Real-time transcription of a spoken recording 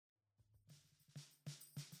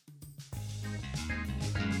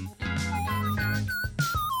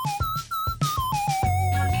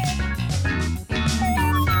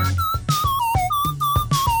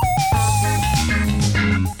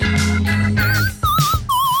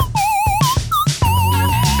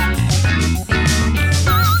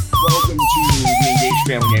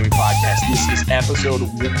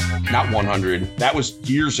not 100. That was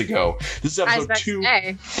years ago. This is episode 2.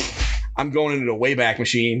 I'm going into the Wayback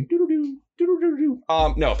Machine.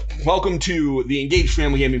 No, welcome to the Engaged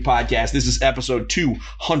Family Gaming Podcast. This is episode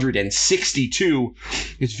 262.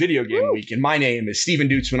 It's Video Game Week, and my name is Steven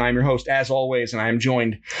Dutzman. I'm your host, as always, and I am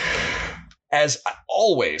joined, as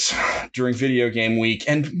always, during Video Game Week,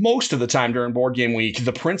 and most of the time during Board Game Week,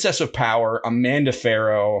 the Princess of Power, Amanda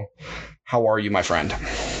Farrow. How are you, my friend?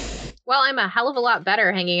 Well, I'm a hell of a lot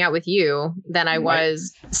better hanging out with you than I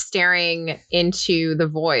was staring into the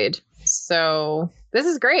void. So this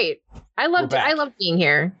is great. I love being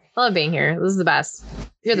here. I love being here. This is the best.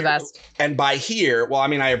 You're the best. And by here, well, I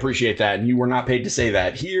mean, I appreciate that. And you were not paid to say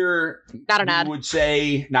that. Here, not an ad. Would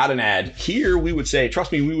say, not an ad. Here, we would say,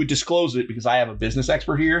 trust me, we would disclose it because I have a business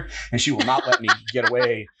expert here and she will not let me get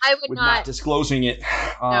away with not disclosing it.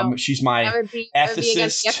 No, she's my ethicist. That would be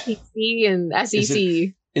against the FTC and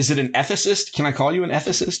SEC. Is it an ethicist? Can I call you an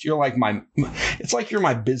ethicist? You're like it's like you're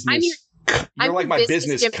my business. You're like my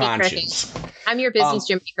business conscience. I'm your business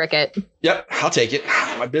Jimmy Cricket. Yep, I'll take it.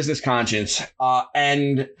 My business conscience.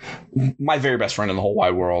 And my very best friend in the whole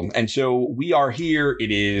wide world. And so we are here.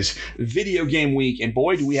 It is Video Game Week. And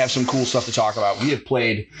boy, do we have some cool stuff to talk about. We have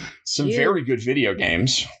played some very good video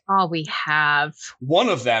games. Oh, we have. One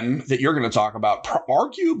of them that you're going to talk about,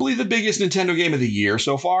 arguably the biggest Nintendo game of the year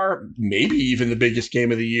so far. Maybe even the biggest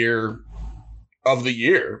game of the year.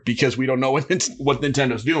 Because we don't know what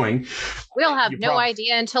Nintendo's doing. We'll have no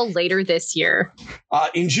idea until later this year.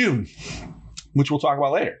 In June, which we'll talk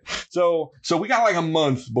about later. So we got like a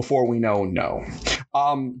month before we know.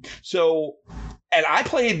 And I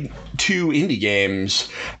played 2 indie games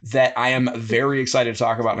that I am very excited to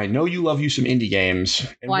talk about. And I know you love you some indie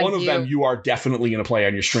games. And one of them you are definitely going to play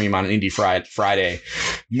on your stream on an Indie Friday,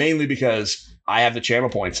 mainly because I have the channel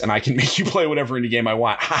points and I can make you play whatever indie game I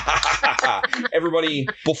want. Everybody,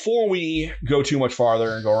 before we go too much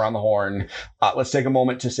farther and go around the horn, let's take a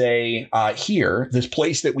moment to say here, this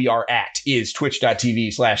place that we are at is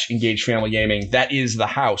twitch.tv/engagedfamilygaming. That is the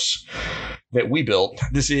house that we built.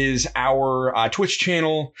 This is our Twitch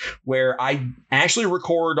channel where I actually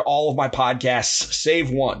record all of my podcasts,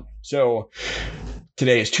 save one. So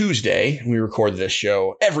today is Tuesday, and we record this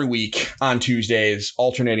show every week on Tuesdays,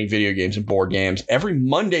 alternating video games and board games. Every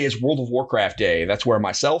Monday is World of Warcraft Day. That's where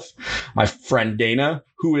myself, my friend Dana,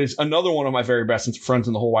 who is another one of my very best friends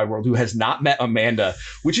in the whole wide world, who has not met Amanda,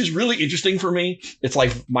 which is really interesting for me. It's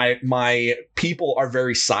like my people are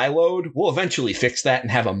very siloed. We'll eventually fix that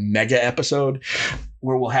and have a mega episode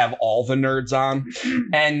where we'll have all the nerds on.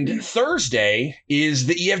 And Thursday is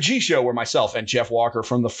the EFG show where myself and Jeff Walker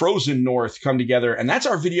from the Frozen North come together. And that's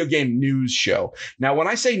our video game news show. Now, when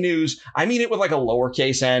I say news, I mean it with like a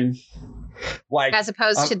lowercase n. Like, as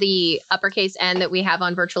opposed to the uppercase N that we have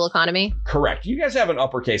on Virtual Economy? Correct. You guys have an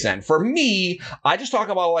uppercase N. For me, I just talk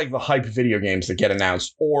about like the hype video games that get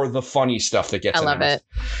announced or the funny stuff that gets announced. I love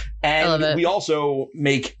it. And we also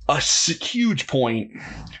make a huge point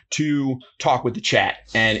to talk with the chat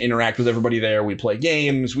and interact with everybody there. We play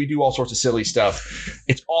games. We do all sorts of silly stuff.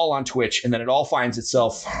 It's all on Twitch, and then it all finds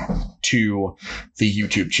itself to the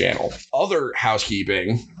YouTube channel. Other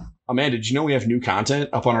housekeeping. Amanda, did you know we have new content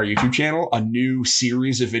up on our YouTube channel? A new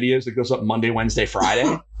series of videos that goes up Monday, Wednesday,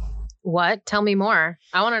 Friday. What? Tell me more.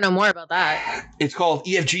 I want to know more about that. It's called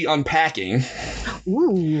EFG Unpacking.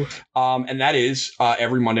 Ooh. And that is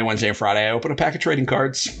every Monday, Wednesday, and Friday. I open a pack of trading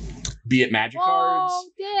cards, be it Magic cards,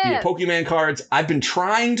 be it Pokemon cards. I've been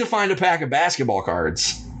trying to find a pack of basketball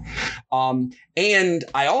cards. And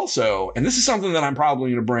I also, and this is something that I'm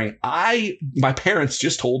probably going to bring, my parents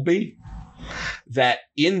just told me that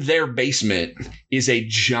in their basement is a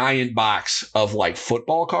giant box of like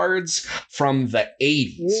football cards from the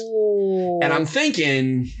 80s. Ooh. And I'm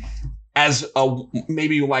thinking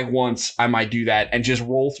maybe like once I might do that and just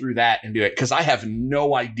roll through that and do it. Cause I have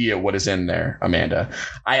no idea what is in there, Amanda.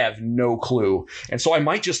 I have no clue. And so I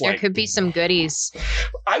might just there could be some goodies.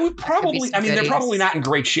 I would probably, they're probably not in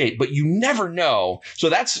great shape, but you never know. So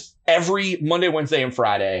that's every Monday, Wednesday, and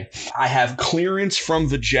Friday. I have clearance from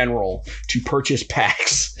the general to purchase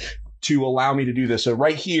packs to allow me to do this. So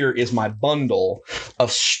right here is my bundle of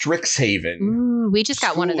Strixhaven. Ooh, we just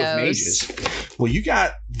got one of those. Mages. Well, you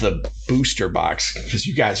got the booster box because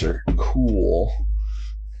you guys are cool.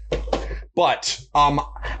 But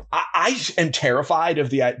I am terrified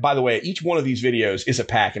of by the way, each one of these videos is a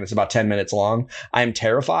pack and it's about 10 minutes long. I am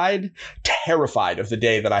terrified of the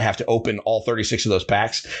day that I have to open all 36 of those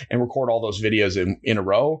packs and record all those videos in a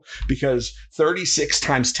row, because 36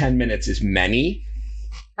 times 10 minutes is many.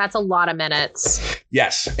 That's a lot of minutes.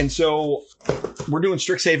 Yes. And so we're doing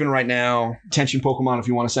Strixhaven right now. Attention Pokemon, if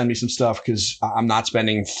you want to send me some stuff, because I'm not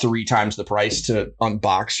spending 3 times the price to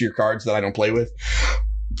unbox your cards that I don't play with.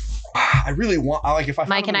 I really want, like, if I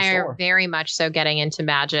Mike and I are very much so getting into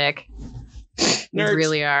Magic. We Nerds.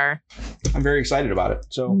 really are. I'm very excited about it.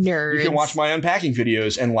 So Nerds. you can watch my unpacking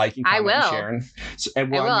videos and like and comment and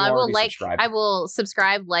share. I will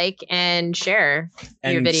subscribe, like, and share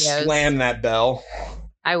and your videos. Slam that bell.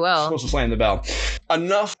 I will. I'm supposed to slam the bell.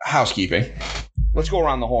 Enough housekeeping. Let's go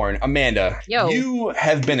around the horn. Amanda, you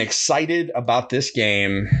have been excited about this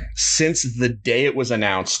game since the day it was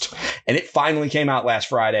announced, and it finally came out last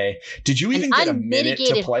Friday. Did you even get a minute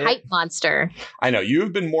to play hype it? Monster. I know.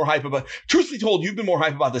 You've been more hype about... Truth be told, you've been more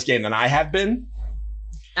hype about this game than I have been.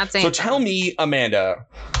 So tell me, Amanda,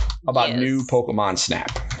 about new Pokemon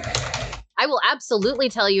Snap. I will absolutely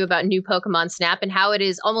tell you about new Pokemon Snap and how it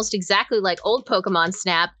is almost exactly like old Pokemon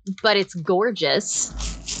Snap, but it's gorgeous.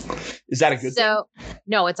 Is that a good thing?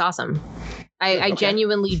 No, it's awesome. I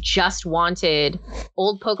genuinely just wanted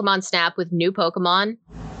old Pokemon Snap with new Pokemon,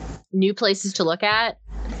 new places to look at,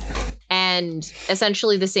 and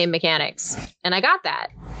essentially the same mechanics. And I got that.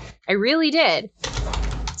 I really did.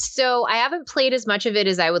 So I haven't played as much of it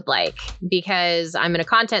as I would like because I'm in a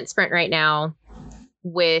content sprint right now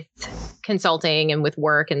with consulting and with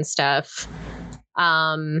work and stuff.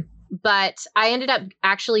 But I ended up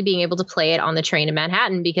actually being able to play it on the train in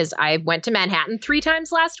Manhattan because I went to Manhattan 3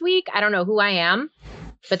 times last week. I don't know who I am,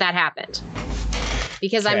 but that happened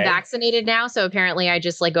because I'm vaccinated now. So apparently I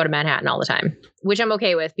just like go to Manhattan all the time, which I'm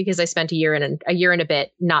okay with because I spent a year and a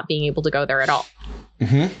bit not being able to go there at all.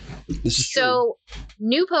 Mm-hmm. This is so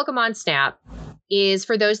new Pokemon Snap is,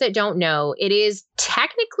 for those that don't know, it is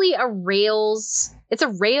technically it's a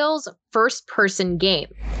Rails first person game.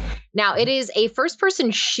 Now, it is a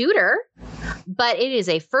first-person shooter, but it is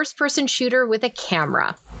a first-person shooter with a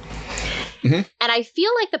camera. Mm-hmm. And I feel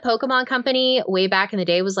like the Pokemon Company way back in the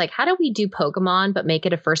day was like, how do we do Pokemon but make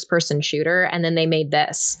it a first-person shooter? And then they made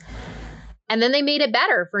this. And then they made it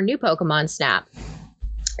better for new Pokemon Snap.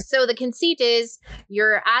 So the conceit is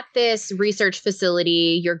you're at this research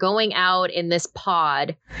facility, you're going out in this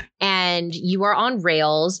pod, and you are on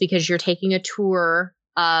rails because you're taking a tour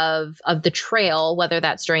of the trail, whether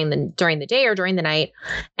that's during the day or during the night.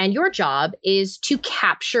 And your job is to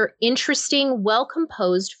capture interesting,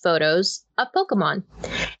 well-composed photos of Pokemon.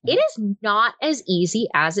 It is not as easy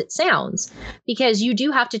as it sounds because you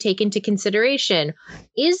do have to take into consideration,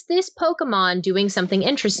 is this Pokemon doing something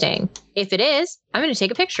interesting? If it is, I'm going to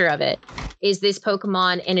take a picture of it. Is this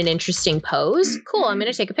Pokemon in an interesting pose? Cool, I'm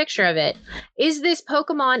going to take a picture of it. Is this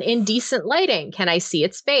Pokemon in decent lighting? Can I see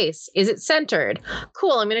its face? Is it centered?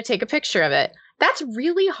 Cool, I'm going to take a picture of it. That's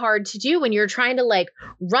really hard to do when you're trying to like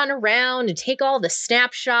run around and take all the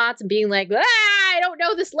snapshots and being like, I don't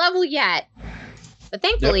know this level yet. But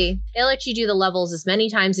thankfully, they let you do the levels as many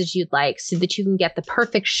times as you'd like so that you can get the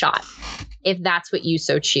perfect shot if that's what you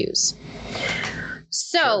so choose.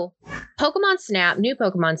 So Pokemon Snap, new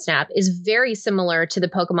Pokemon Snap, is very similar to the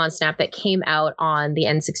Pokemon Snap that came out on the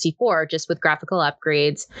N64, just with graphical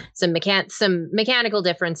upgrades, some mechanical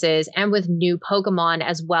differences, and with new Pokemon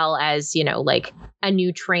as well as, like a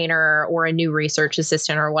new trainer or a new research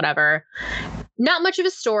assistant or whatever. Not much of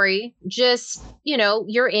a story, just,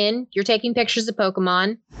 you're taking pictures of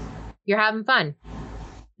Pokemon, you're having fun.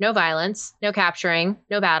 No violence, no capturing,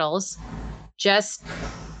 no battles, just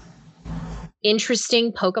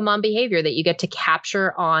interesting Pokemon behavior that you get to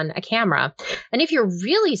capture on a camera. And if you're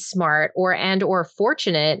really smart or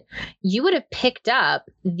fortunate, you would have picked up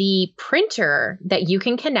the printer that you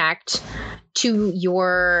can connect to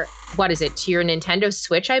your, to your Nintendo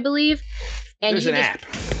Switch, I believe. And there's an app.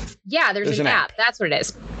 Yeah, there's an app. That's what it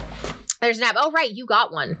is. There's an app. Oh, right. You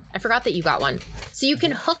got one. I forgot that you got one. So you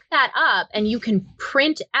can hook that up and you can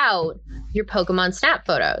print out your Pokemon Snap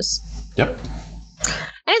photos. Yep.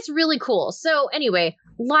 And it's really cool. So anyway,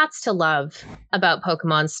 lots to love about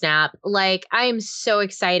Pokemon Snap. Like, I am so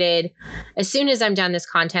excited. As soon as I'm done this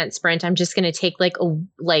content sprint, I'm just going to take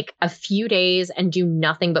like a few days and do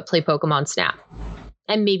nothing but play Pokemon Snap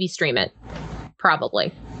and maybe stream it.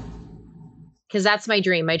 Probably. Because that's my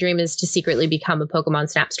dream. My dream is to secretly become a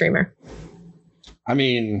Pokemon Snap streamer. I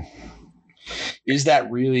mean, is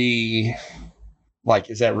that really...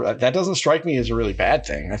 that doesn't strike me as a really bad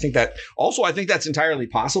thing. I think that's entirely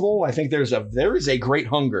possible. I think there is a great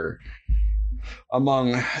hunger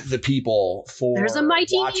among the people for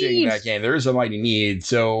watching that game. There is a mighty need.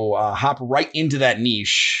 So hop right into that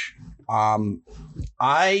niche.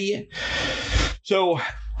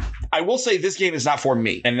 I will say this game is not for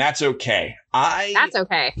me, and that's okay. That's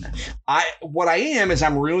okay. What I am is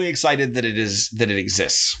I'm really excited that it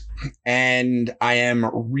exists. And I am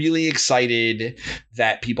really excited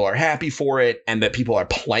that people are happy for it and that people are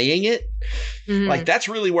playing it. Mm-hmm. Like, that's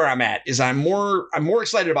really where I'm at, is I'm more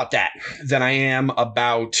excited about that than I am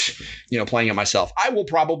about, playing it myself. I will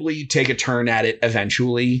probably take a turn at it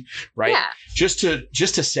eventually, right? Yeah. Just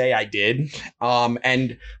to say I did.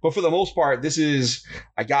 But for the most part,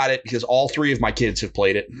 I got it because all three of my kids have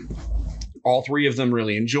played it. All three of them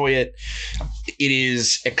really enjoy it. It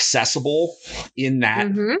is accessible in that,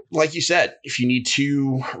 like you said, if you need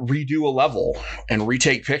to redo a level and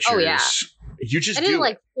retake pictures, you just do it.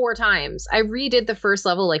 Like 4 times. I redid the first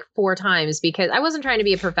level like 4 times because I wasn't trying to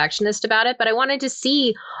be a perfectionist about it, but I wanted to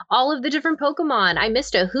see all of the different Pokemon. I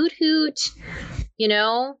missed a Hoot,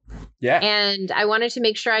 Yeah. And I wanted to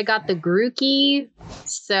make sure I got the Grookey.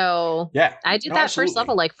 So I did that first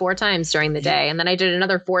level like 4 times during the day. And then I did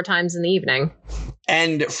another 4 times in the evening.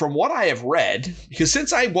 And from what I have read, because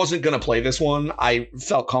since I wasn't going to play this one, I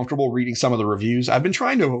felt comfortable reading some of the reviews. I've been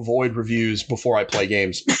trying to avoid reviews before I play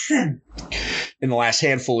games in the last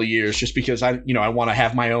handful of years, just because I want to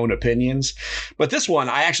have my own opinions. But this one,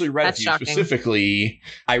 I actually read a few specifically.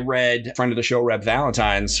 I read friend of the show, Reb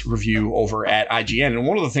Valentine's review over at IGN. And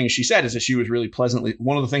one of the things she said is that she was really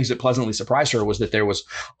one of the things that pleasantly surprised her was that there was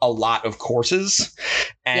a lot of courses,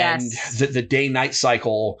 and the day-night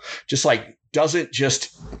cycle just like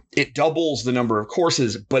it doubles the number of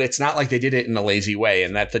courses, but it's not like they did it in a lazy way,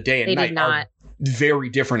 and that the day and night are very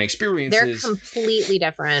different experiences. They're completely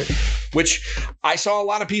different. Which I saw a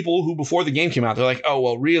lot of people who, before the game came out, they're like, oh,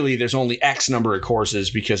 well, really, there's only X number of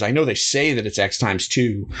courses, because I know they say that it's X times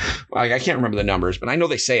 2. Like, I can't remember the numbers, but I know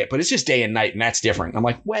they say it, but it's just day and night, and that's different. I'm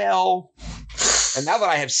like, well, and now that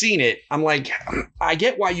I have seen it, I'm like, I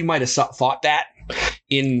get why you might have thought that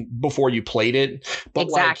before you played it, but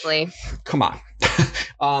exactly. Come on.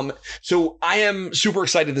 So I am super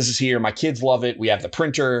excited this is here. My kids love it. We have the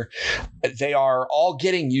printer. They are all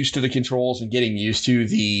getting used to the controls and getting used to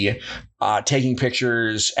the taking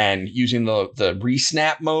pictures and using the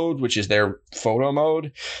resnap mode, which is their photo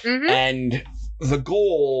mode. Mm-hmm. And the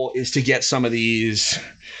goal is to get some of these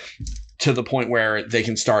to the point where they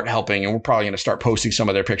can start helping, and we're probably going to start posting some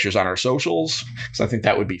of their pictures on our socials, because I think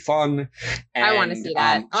that would be fun. And, I want to see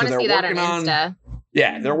that. I want to see that on Insta.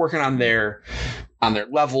 They're working on their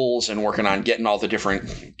levels and working on getting all the different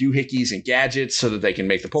doohickeys and gadgets so that they can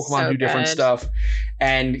make the Pokemon do different stuff.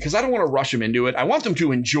 And because I don't want to rush them into it, I want them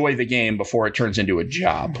to enjoy the game before it turns into a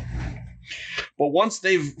job. But once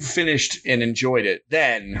they've finished and enjoyed it,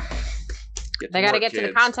 then they got to get to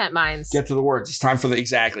the content mines. Get to the words. It's time for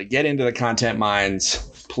get into the content mines,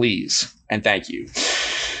 please. And thank you.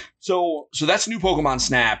 So that's new Pokemon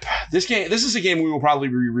Snap. This is a game we will probably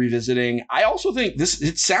be revisiting. I also think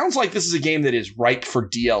it sounds like this is a game that is ripe for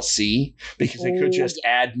DLC, because they could just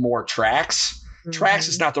add more tracks. Mm-hmm. Tracks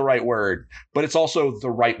is not the right word, but it's also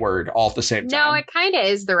the right word all at the same time. No, it kind of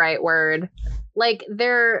is the right word. Like,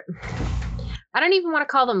 I don't even want to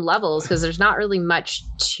call them levels, because there's not really much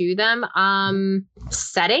to them.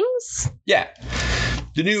 Settings? Yeah.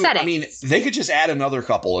 The new settings. I mean, they could just add another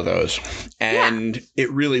couple of those, and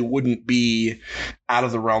it really wouldn't be out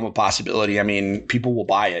of the realm of possibility. I mean, people will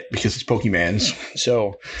buy it because it's Pokemans.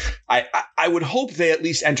 So I would hope they at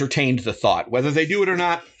least entertained the thought. Whether they do it or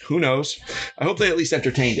not, who knows? I hope they at least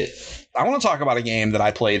entertained it. I want to talk about a game that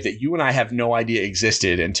I played that you and I have no idea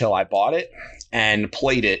existed until I bought it and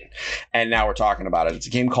played it, and now we're talking about it. It's a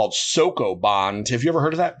game called Sokobond. Have you ever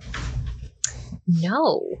heard of that?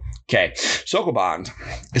 No. Okay. Sokobond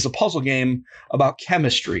is a puzzle game about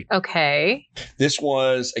chemistry. Okay. This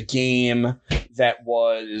was a game that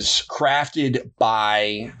was crafted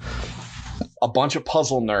by a bunch of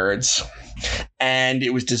puzzle nerds, and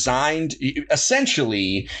it was designed,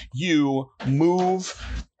 essentially, you move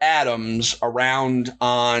atoms around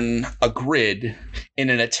on a grid in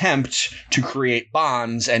an attempt to create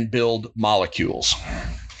bonds and build molecules.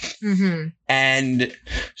 Mm-hmm. And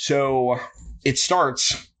so it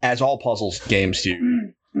starts, as all puzzle games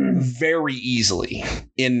do, very easily,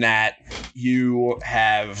 in that you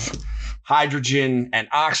have hydrogen and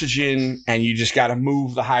oxygen, and you just got to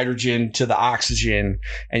move the hydrogen to the oxygen,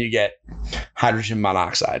 and you get hydrogen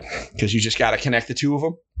monoxide, because you just got to connect the two of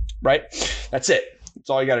them, right? That's it. That's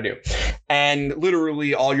all you got to do. And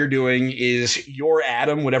literally all you're doing is your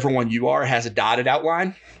atom, whatever one you are, has a dotted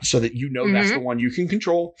outline so that you know that's the one you can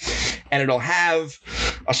control. And it'll have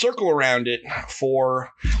a circle around it for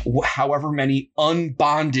however many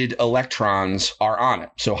unbonded electrons are on it.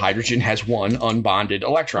 So hydrogen has one unbonded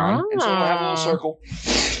electron, and so it'll have a little circle.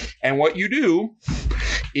 And what you do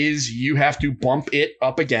is you have to bump it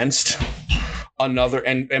up against another,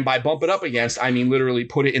 and by bump it up against, I mean literally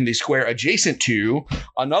put it in the square adjacent to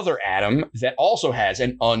another atom that also has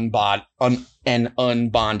an unbonded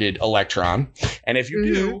electron. And if you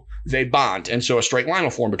do, they bond. And so a straight line will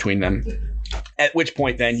form between them, at which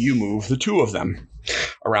point then you move the two of them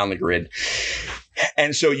around the grid.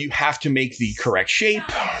 And so you have to make the correct shape.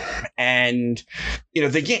 And,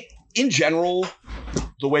 the game, in general,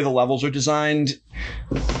 the way the levels are designed,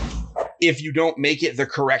 if you don't make it the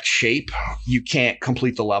correct shape, you can't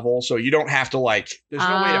complete the level. So you don't have to there's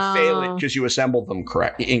no way to fail it because you assembled them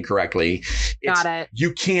incorrectly. Got it.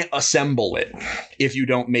 You can't assemble it if you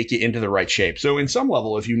don't make it into the right shape. So in some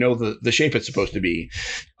level, if you know the shape it's supposed to be,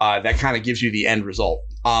 that kind of gives you the end result.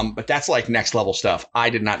 But that's next level stuff.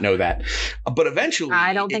 I did not know that. But eventually,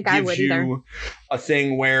 I don't think I would either. A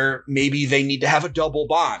thing where maybe they need to have a double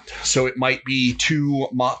bond. So it might be two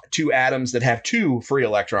atoms that have two free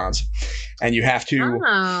electrons. And you have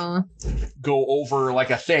to go over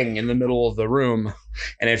a thing in the middle of the room.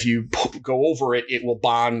 And if you go over it, it will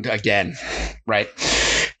bond again, right?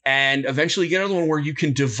 And eventually get another one where you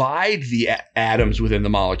can divide the atoms within the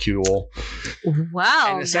molecule.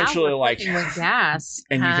 Wow. And essentially with gas.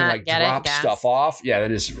 And you can drop stuff off. Yeah,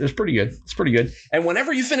 it's pretty good. It's pretty good. And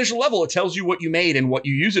whenever you finish a level, it tells you what you made and what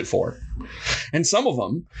you use it for. And some of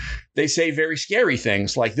them, they say very scary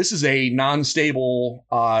things like this is a non-stable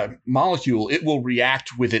molecule. It will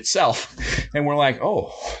react with itself. And we're like,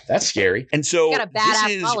 oh, that's scary. And so this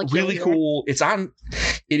is really cool.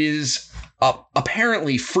 It is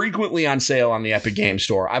apparently frequently on sale on the Epic Game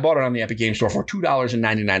Store. I bought it on the Epic Game Store for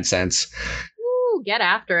 $2.99. Ooh, get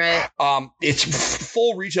after it. Its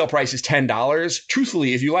full retail price is $10.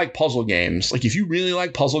 Truthfully, if you like puzzle games, if you really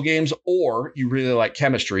like puzzle games or you really like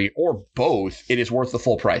chemistry or both, it is worth the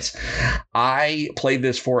full price. I played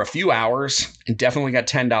this for a few hours and definitely got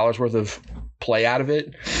 $10 worth of play out of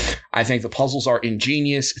it. I think the puzzles are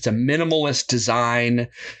ingenious. It's a minimalist design.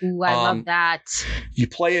 Ooh, I love that. You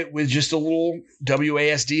play it with just a little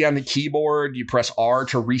WASD on the keyboard. You press R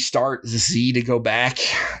to restart, Z to go back.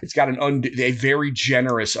 It's got a very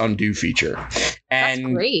generous undo feature. And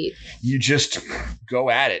that's great. You just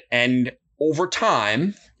go at it. And over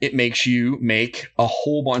time, it makes you make a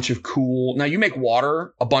whole bunch of cool. Now you make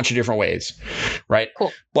water a bunch of different ways, right?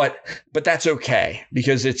 Cool. But that's okay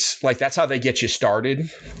because it's that's how they get you started.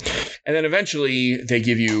 And then eventually they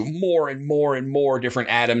give you more and more and more different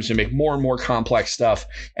atoms and make more and more complex stuff.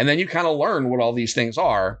 And then you kind of learn what all these things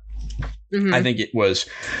are. Mm-hmm. I think it was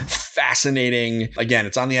fascinating. Again,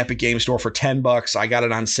 it's on the Epic Game Store for $10. I got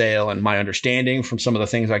it on sale, and my understanding from some of the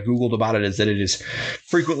things I Googled about it is that it is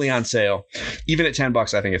frequently on sale. Even at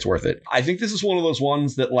 $10, I think it's worth it. I think this is one of those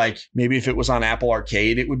ones that maybe if it was on Apple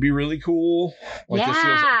Arcade, it would be really cool.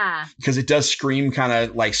 Because it does scream kind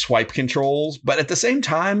of swipe controls. But at the same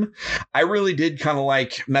time, I really did kind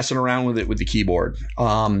of messing around with it with the keyboard.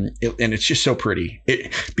 And it's just so pretty.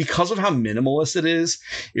 Because of how minimalist it is,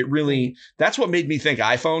 it really... That's what made me think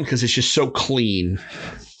iPhone, because it's just so clean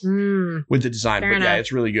with the design. Fair enough. Yeah,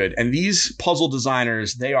 it's really good. And these puzzle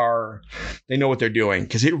designers, they know what they're doing,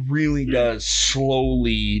 because it really does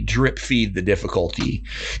slowly drip feed the difficulty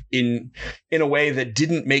in a way that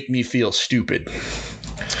didn't make me feel stupid.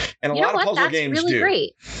 And a lot of puzzle games do. That's really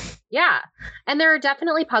great. Yeah. And there are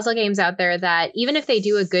definitely puzzle games out there that even if they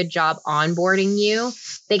do a good job onboarding you,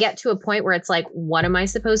 they get to a point where it's what am I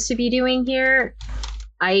supposed to be doing here?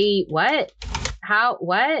 What? How?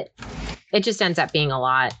 What? It just ends up being a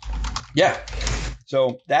lot. Yeah.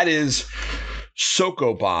 So that is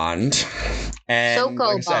Sokobond. And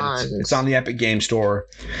Sokobond. It's on the Epic Game Store.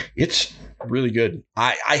 It's really good.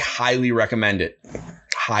 I highly recommend it.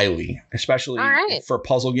 Highly. Especially for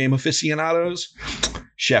puzzle game aficionados.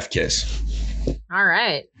 Chef kiss. All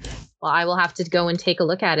right. Well, I will have to go and take a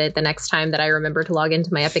look at it the next time that I remember to log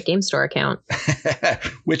into my Epic Game Store account.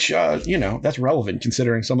 Which, that's relevant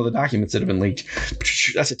considering some of the documents that have been leaked.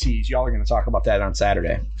 That's a tease. Y'all are going to talk about that on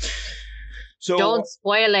Saturday. So don't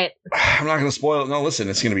spoil it. I'm not going to spoil it. No, listen,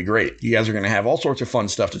 it's going to be great. You guys are going to have all sorts of fun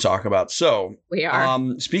stuff to talk about. So we are.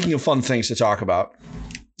 Speaking of fun things to talk about,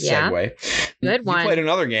 segue. Good one. You played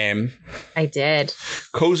another game. I did.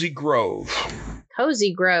 Cozy Grove.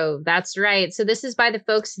 Cozy Grove. That's right. So this is by the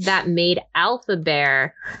folks that made Alpha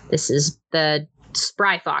Bear. This is the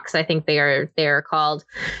Spry Fox, I think they are called.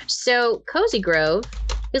 So Cozy Grove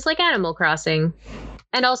is like Animal Crossing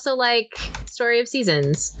and also like Story of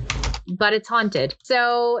Seasons, but it's haunted.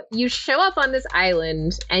 So you show up on this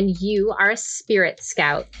island and you are a spirit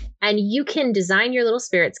scout and you can design your little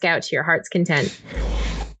spirit scout to your heart's content.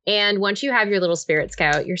 And once you have your little spirit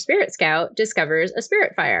scout discovers a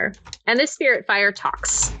spirit fire. And this spirit fire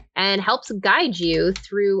talks. and helps guide you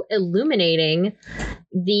through illuminating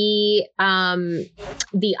the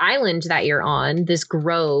island that you're on, this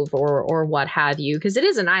grove or what have you, because it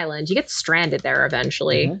is an island. You get stranded there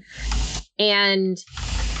eventually. And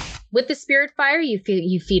with the spirit fire, you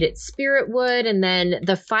feed it spirit wood, and then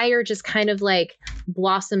the fire just kind of like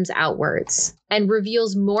blossoms outwards and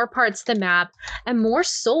reveals more parts of the map and more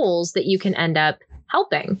souls that you can end up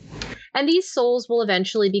helping. And these souls will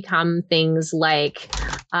eventually become things like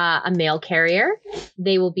a mail carrier.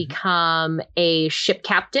 They will become a ship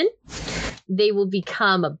captain. They will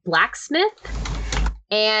become a blacksmith.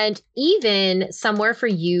 And even somewhere for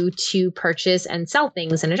you to purchase and sell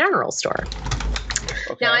things in a general store.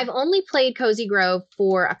 Okay. Now, I've only played Cozy Grove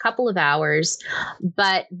for a couple of hours,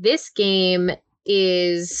 but this game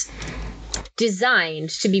is designed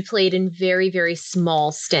to be played in very, very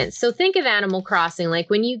small stints. So think of Animal Crossing, like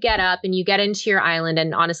when you get up and you get into your island,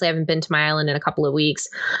 and honestly, I haven't been to my island in a couple of weeks,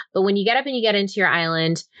 but when you get up and you get into your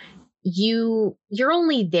island, you're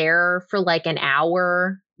only there for like an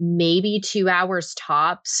hour, maybe 2 hours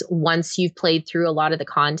tops once you've played through a lot of the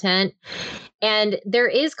content. And there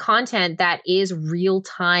is content that is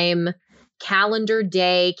real-time calendar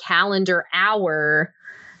day, calendar hour,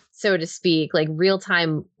 so to speak, like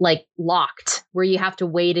real-time, like locked, where you have to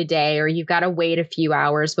wait a day or you've got to wait a few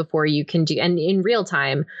hours before you can do, and in real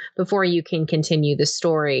time, before you can continue the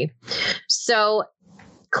story. So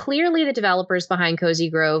clearly the developers behind Cozy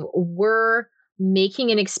Grove were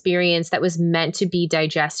making an experience that was meant to be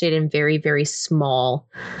digested in very, very small,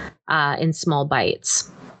 in small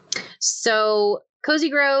bites. So Cozy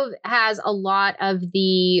Grove has a lot of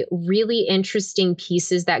the really interesting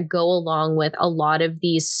pieces that go along with a lot of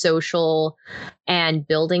these social and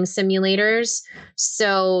building simulators.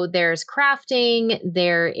 So there's crafting,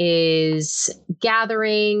 there is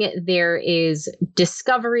gathering, there is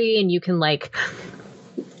discovery, and you can like,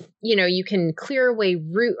 you know, you can clear away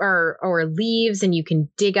root or leaves, and you can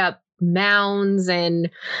dig up mounds,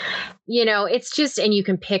 and, you know, it's just, and you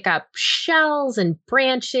can pick up shells and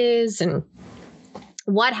branches and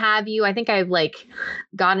what have you. I think I've like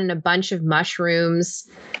gotten a bunch of mushrooms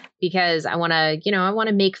because I want to, you know, I want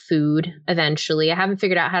to make food eventually. I haven't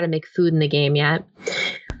figured out how to make food in the game yet.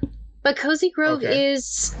 But Cozy Grove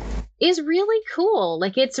is really cool.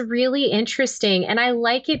 Like, it's really interesting. And I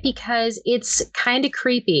like it because it's kind of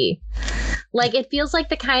creepy. Like, it feels like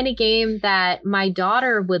the kind of game that my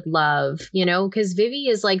daughter would love, you know, because Vivi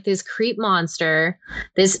is like this creep monster,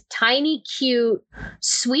 this tiny, cute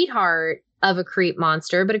sweetheart of a creep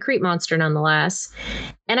monster, but a creep monster nonetheless.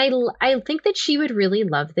 And I think that she would really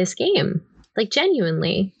love this game, like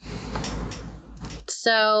genuinely.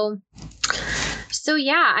 So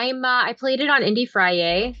yeah, I played it on Indie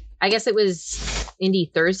Friday. I guess it was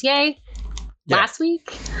Indie Thursday last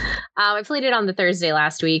week. I played it on the Thursday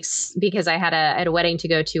last week because I had a wedding to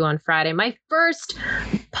go to on Friday. My first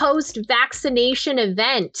post-vaccination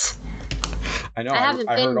event. I know.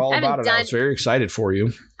 I heard all about it. I was very excited for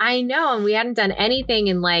you. I know. And we hadn't done anything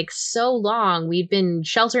in like so long. We've been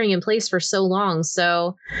sheltering in place for so long.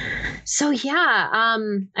 So yeah, I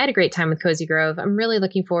had a great time with Cozy Grove. I'm really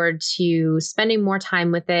looking forward to spending more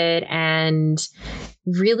time with it and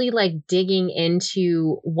really like digging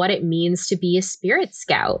into what it means to be a spirit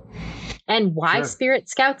scout and why spirit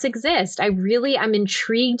scouts exist. I'm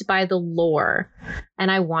intrigued by the lore and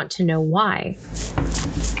I want to know why.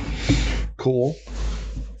 Cool.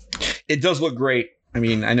 It does look great. I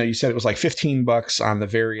mean, I know you said it was like $15 on the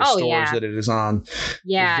various stores that it is on.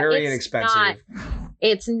 Yeah. It's very inexpensive.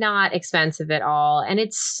 It's not expensive at all. And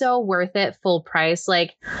it's so worth it full price.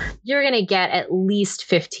 Like, you're going to get at least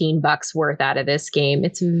 $15 worth out of this game.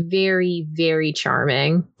 It's very, very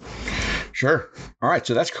charming. Sure. All right.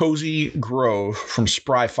 So that's Cozy Grove from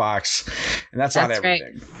Spry Fox. And that's not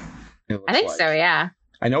everything. I think so, yeah.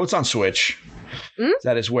 I know it's on Switch. Mm-hmm.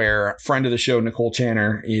 That is where a friend of the show, Nicole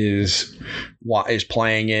Tanner, is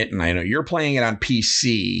playing it. And I know you're playing it on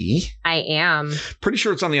PC. I am. Pretty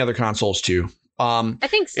sure it's on the other consoles, too. I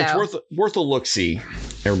think so. It's worth a look-see,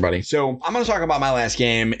 everybody. So I'm going to talk about my last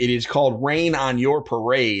game. It is called Rain on Your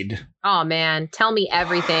Parade. Oh, man. Tell me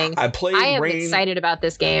everything. I am excited about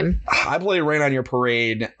this game. I played Rain on Your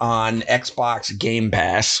Parade on Xbox Game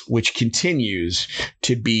Pass, which continues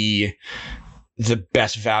to be the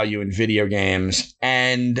best value in video games.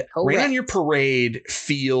 And Rain on Your Parade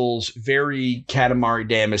feels very Katamari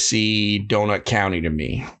Damacy, Donut County to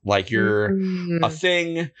me. Like you're a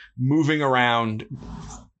thing moving around,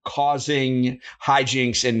 causing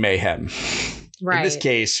hijinks and mayhem. Right. In this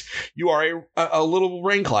case, you are a little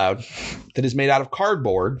rain cloud that is made out of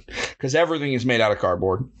cardboard, because everything is made out of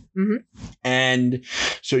cardboard. Mm-hmm. And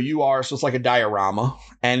so it's like a diorama.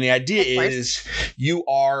 And the idea is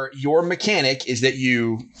your mechanic is that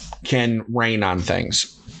you can rain on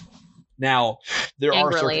things. Now, there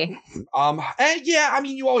Angrily.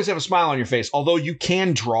 you always have a smile on your face, although you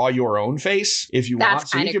can draw your own face if you want.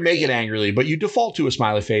 So you can make it angrily, but you default to a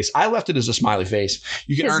smiley face. I left it as a smiley face.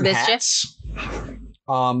 You can earn hats.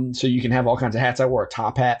 So you can have all kinds of hats. I wore a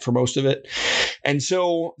top hat for most of it. And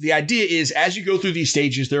so the idea is as you go through these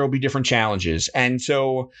stages, there will be different challenges. And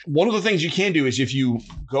so one of the things you can do is if you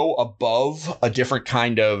go above a different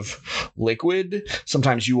kind of liquid,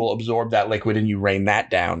 sometimes you will absorb that liquid and you rain that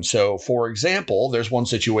down. So for example, there's one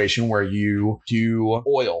situation where you do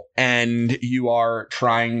oil and you are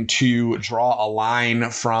trying to draw a line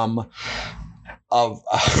from of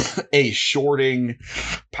a shorting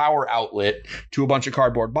power outlet to a bunch of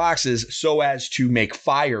cardboard boxes so as to make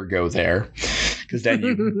fire go there. Because then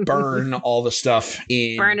you burn all the stuff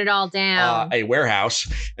burn it all down. A warehouse.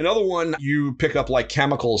 Another one, you pick up like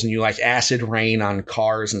chemicals and you like acid rain on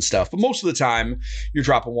cars and stuff. But most of the time, you're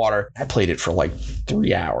dropping water. I played it for like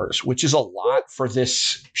 3 hours, which is a lot for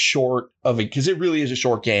this short of it, because it really is a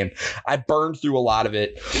short game. I burned through a lot of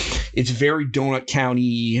it. It's very Donut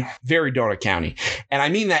County. And I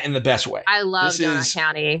mean that in the best way. I love Donut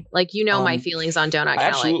County. Like, my feelings on Donut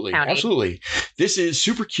County. Absolutely. This is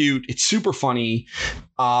super cute. It's super funny.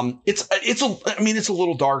 It's a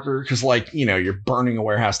little darker because you're burning a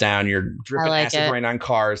warehouse down, you're dripping acid rain on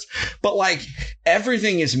cars, but like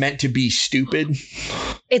everything is meant to be stupid.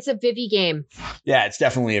 It's a Vivi game. Yeah, it's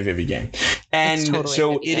definitely a Vivi game. And totally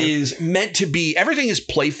so it is meant to be, everything is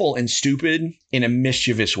playful and stupid in a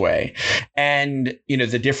mischievous way. And,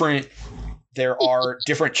 there are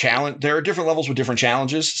different levels with different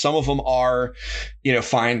challenges. Some of them are,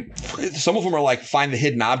 find the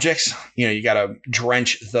hidden objects. You got to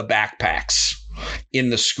drench the backpacks in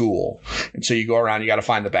the school. And so you go around, you got to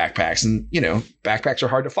find the backpacks, and, backpacks are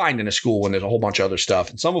hard to find in a school when there's a whole bunch of other stuff.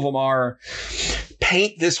 And some of them are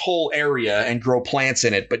paint this whole area and grow plants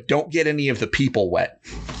in it, but don't get any of the people wet.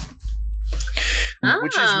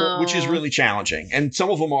 Which is really challenging. And some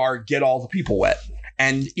of them are get all the people wet.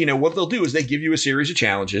 And, what they'll do is they give you a series of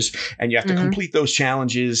challenges and you have to complete those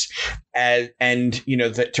challenges to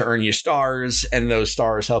earn you stars, and those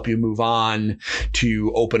stars help you move on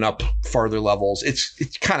to open up farther levels.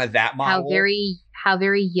 It's kind of that model. How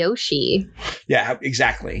very Yoshi. Yeah,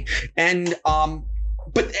 exactly. And,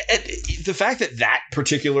 but the fact that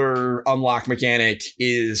particular unlock mechanic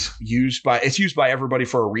is used by everybody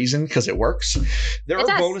for a reason, because it works. There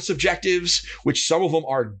are bonus objectives, which some of them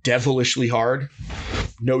are devilishly hard.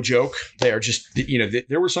 No joke. They are just,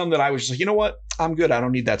 there were some that I was just like, you know what? I'm good. I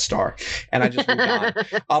don't need that star. And I just moved on.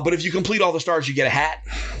 But if you complete all the stars, you get a hat.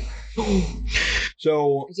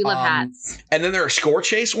 So you love hats. And then there are score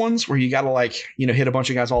chase ones where you gotta hit a bunch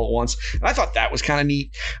of guys all at once, and I thought that was kind of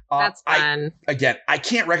neat. That's fun. I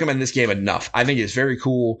can't recommend this game enough. I think it's very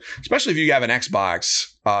cool, especially if you have an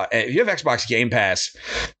Xbox. If you have Xbox Game Pass,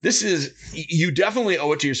 you definitely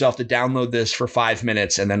owe it to yourself to download this for 5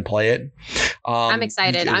 minutes and then play it. I'm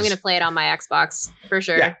excited. I'm going to play it on my Xbox for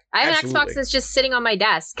sure. Yeah, I have an Xbox that's just sitting on my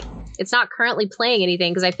desk. It's not currently playing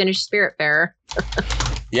anything because I finished Spiritfarer.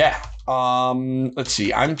 Yeah. Let's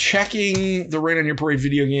see. I'm checking the Rain on Your Parade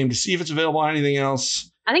video game to see if it's available on anything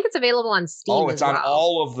else. I think it's available on Steam. Oh, it's on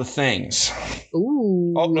all of the things.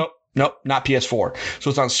 Ooh. Oh, nope, not PS4. So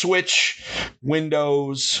it's on Switch,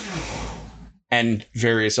 Windows, and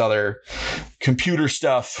various other computer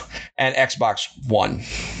stuff, and Xbox One.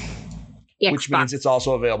 Which means it's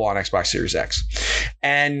also available on Xbox Series X.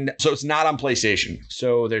 And so it's not on PlayStation.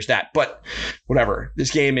 So there's that. But whatever. This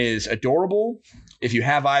game is adorable. If you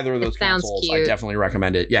have either of those consoles, I definitely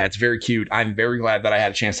recommend it. Yeah, it's very cute. I'm very glad that I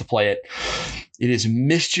had a chance to play it. It is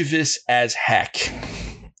mischievous as heck.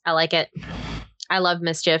 I like it. I love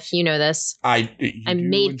mischief. You know this. I'm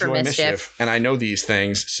made for mischief. And I know these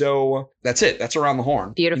things. So that's it. That's Around the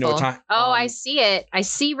Horn. Beautiful. I see it. I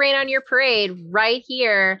see Rain on Your Parade right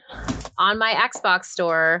here on my Xbox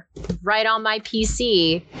store, right on my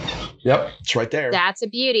PC. Yep. It's right there. That's a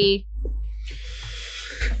beauty.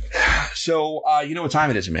 So, you know what time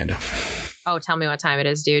it is, Amanda? Oh, tell me what time it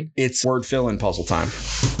is, dude. It's word fill-in puzzle time.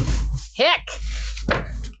 Heck.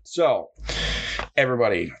 So,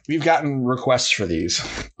 everybody, we've gotten requests for these.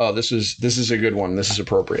 Oh, this is a good one. This is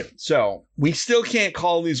appropriate. So, we still can't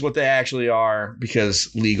call these what they actually are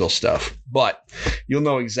because legal stuff. But you'll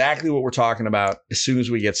know exactly what we're talking about as soon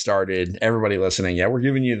as we get started. Everybody listening, yeah, we're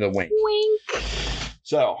giving you the wink. Wink.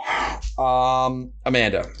 So,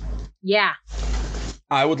 Amanda. Yeah.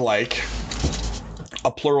 I would like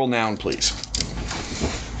a plural noun, please.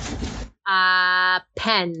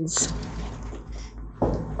 Pens.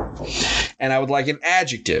 And I would like an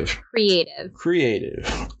adjective. Creative.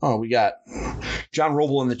 Oh, we got John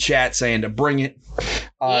Roble in the chat saying to bring it.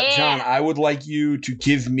 Yeah. John, I would like you to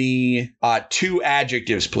give me 2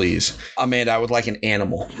 adjectives, please. Amanda, I would like an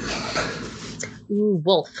animal. Ooh,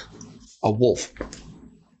 wolf. A wolf.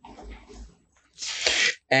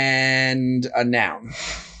 And a noun.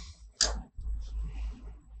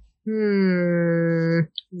 Ring.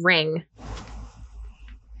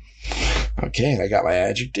 Okay, I got my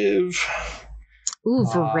adjective. Ooh,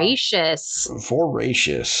 voracious.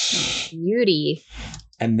 Voracious. Beauty.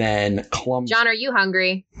 And then clumsy. John, are you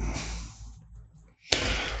hungry?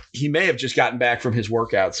 He may have just gotten back from his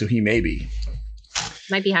workout, so he may be.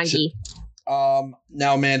 Might be hungry.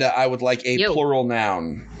 Now, Amanda, I would like a plural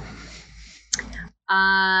noun.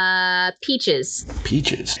 Peaches.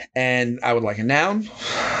 Peaches. And I would like a noun.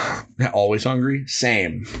 Always hungry.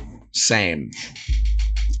 Same.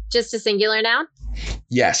 Just a singular noun?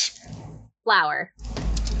 Yes. Flower.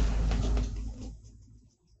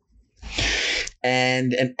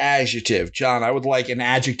 And an adjective. John, I would like an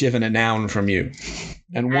adjective and a noun from you.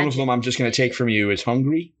 And one of them I'm just going to take from you is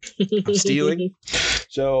hungry. I'm stealing.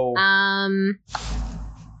 So.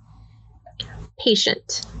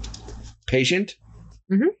 Patient. Patient?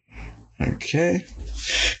 Mm-hmm. Okay.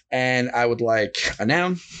 And I would like a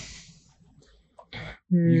noun.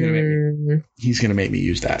 He's going to make me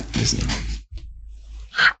use that, isn't he?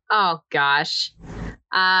 Oh, gosh.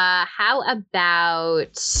 How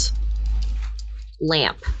about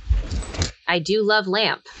lamp? I do love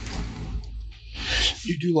lamp.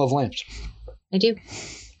 You do love lamps. I do.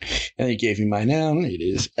 And he gave me my noun. It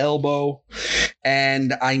is elbow.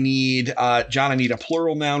 And I need, John, I need a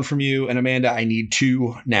plural noun from you. And Amanda, I need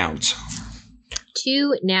 2 nouns.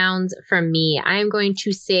 2 nouns from me. I'm going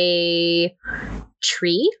to say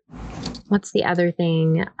tree. What's the other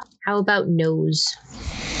thing? How about nose?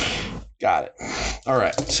 Got it. All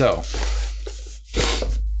right. So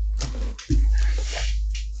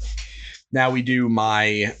now we do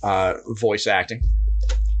my voice acting.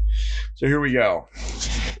 So here we go.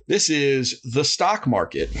 This is the stock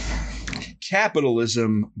market.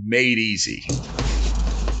 Capitalism made easy.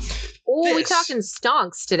 Oh, we're talking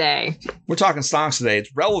stonks today. We're talking stonks today.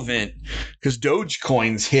 It's relevant because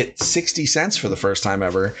Dogecoins hit 60 cents for the first time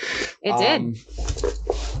ever. It did.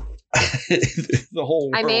 The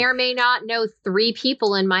whole world. I may or may not know 3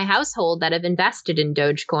 people in my household that have invested in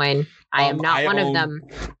Dogecoin. I am not one of them.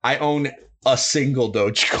 I own a single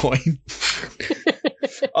Dogecoin.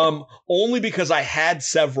 Only because I had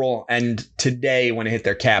several, and today when it hit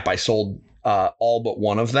their cap, I sold all but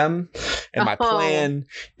one of them. And my plan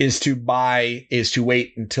is to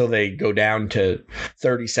wait until they go down to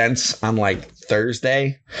 30 cents on like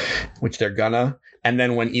Thursday, which they're gonna. And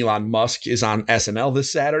then when Elon Musk is on SNL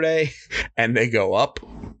this Saturday and they go up,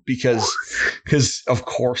 because of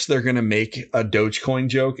course they're going to make a Dogecoin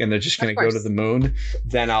joke and they're just going to go to the moon,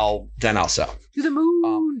 then I'll sell. To the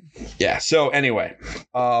moon. Yeah. So anyway,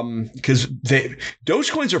 because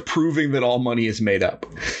Dogecoins are proving that all money is made up.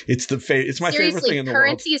 It's my favorite thing in the world.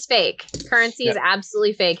 Currency is fake. Currency is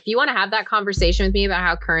absolutely fake. If you want to have that conversation with me about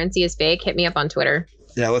how currency is fake, hit me up on Twitter.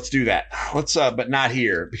 Yeah, let's do that. But not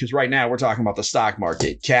here, because right now we're talking about the stock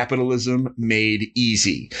market. Capitalism made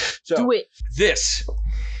easy. So do it. This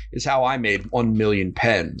is how I made 1 million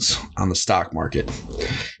pens on the stock market.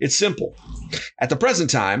 It's simple. At the present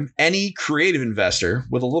time, any creative investor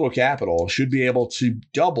with a little capital should be able to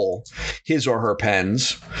double his or her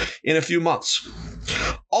pens in a few months.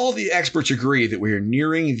 All the experts agree that we are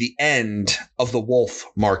nearing the end of the wolf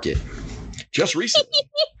market. Just recently,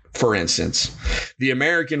 for instance, the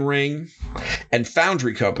American Ring and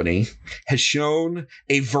Foundry Company has shown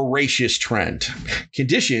a voracious trend.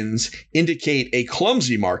 Conditions indicate a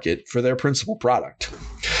clumsy market for their principal product.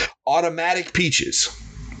 Automatic peaches.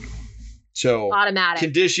 So automatic.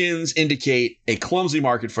 Conditions indicate a clumsy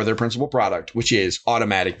market for their principal product, which is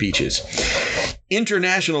automatic peaches.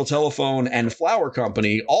 International Telephone and Flower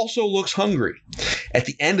Company also looks hungry. At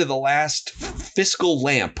the end of the last fiscal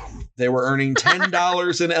lamp, they were earning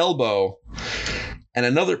 $10 an elbow. And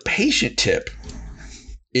another patient tip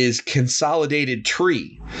is Consolidated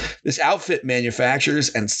Tree. This outfit manufactures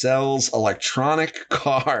and sells electronic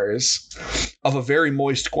cars of a very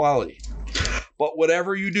moist quality. But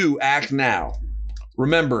whatever you do, act now.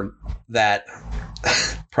 Remember that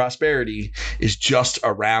prosperity is just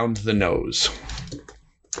around the nose.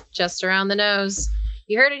 Just around the nose.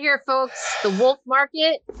 You heard it here, folks. The wolf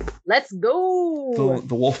market. Let's go.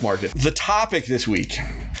 The wolf market. The topic this week,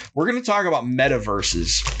 we're going to talk about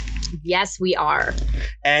metaverses. Yes, we are.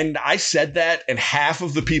 And I said that, and half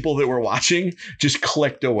of the people that were watching just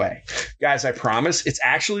clicked away. Guys, I promise it's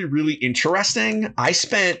actually really interesting.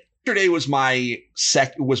 Yesterday was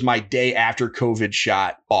my day after COVID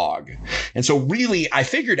shot AUG. And so really, I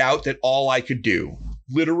figured out that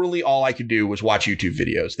literally all I could do was watch YouTube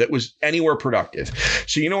videos that was anywhere productive.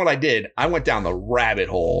 So you know what I did? I went down the rabbit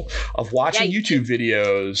hole of watching YouTube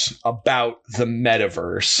videos about the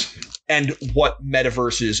metaverse and what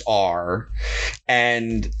metaverses are.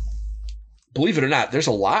 And believe it or not, there's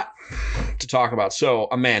a lot to talk about. So,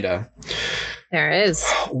 Amanda. There is.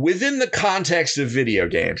 Within the context of video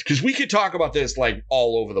games, because we could talk about this like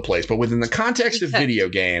all over the place, but within the context of video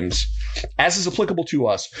games, as is applicable to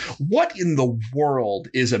us, what in the world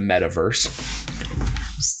is a metaverse?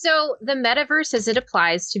 So the metaverse, as it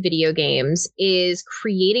applies to video games, is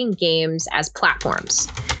creating games as platforms.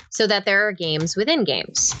 So that there are games within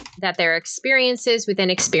games, that there are experiences within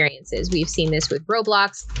experiences. We've seen this with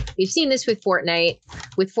Roblox. We've seen this with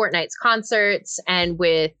Fortnite's concerts, and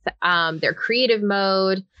with their creative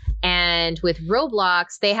mode. And with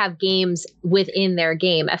Roblox, they have games within their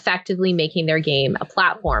game, effectively making their game a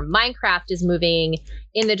platform. Minecraft is moving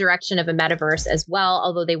in the direction of a metaverse as well,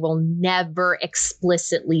 although they will never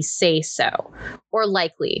explicitly say so, or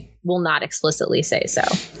likely will not explicitly say so.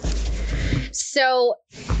 So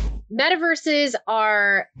metaverses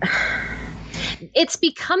it's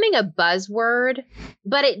becoming a buzzword,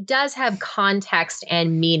 but it does have context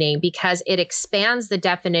and meaning because it expands the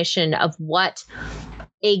definition of what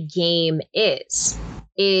a game is.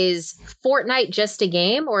 Is Fortnite just a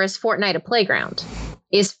game, or is Fortnite a playground?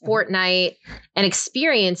 Is Fortnite an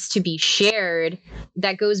experience to be shared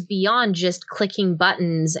that goes beyond just clicking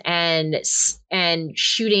buttons and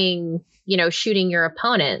shooting your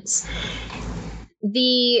opponents?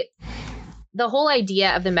 The whole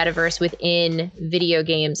idea of the metaverse within video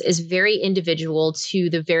games is very individual to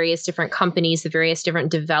the various different companies, the various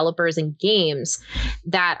different developers and games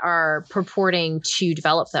that are purporting to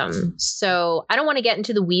develop them. So I don't want to get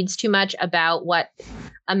into the weeds too much about what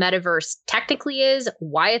a metaverse technically is,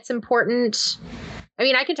 why it's important. I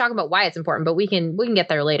mean, I can talk about why it's important, but we can get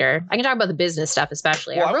there later. I can talk about the business stuff,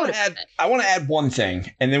 especially. Well, I want to add one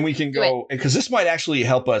thing, and then we can go, because this might actually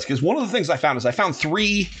help us. Because one of the things I found is I found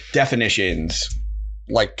 3 definitions,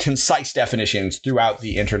 like concise definitions throughout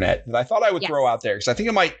the internet that I thought I would throw out there because I think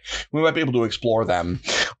we might be able to explore them.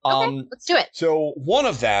 Okay, let's do it. So one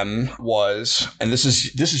of them was, and this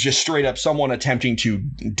is just straight up someone attempting to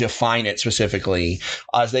define it specifically,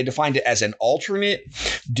 as they defined it as an alternate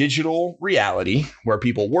digital reality where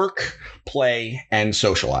people work, play, and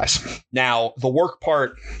socialize. Now, the work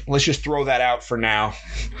part, let's just throw that out for now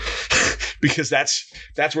because that's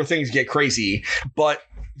where things get crazy. But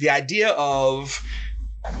the idea of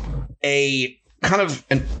the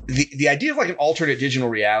idea of like an alternate digital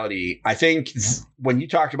reality, I think when you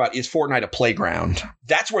talked about is Fortnite a playground,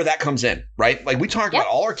 that's where that comes in, right? Like we talked about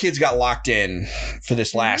all our kids got locked in for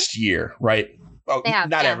this last year, right? Oh,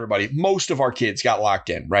 not everybody. Most of our kids got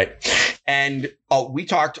locked in, right? And we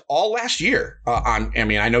talked all last year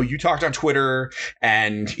I know you talked on Twitter,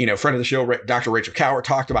 and, friend of the show, Dr. Rachel Cower,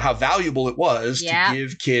 talked about how valuable it was to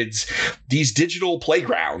give kids these digital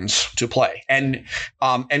playgrounds to play. And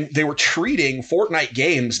they were treating Fortnite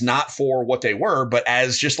games not for what they were, but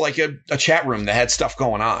as just like a chat room that had stuff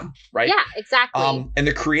going on, right? Yeah, exactly. And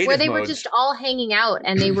the creative where they modes, were just all hanging out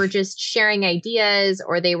and they were just sharing ideas,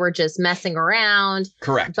 or they were just messing around.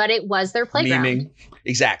 Correct. But it was their playground. Memeing.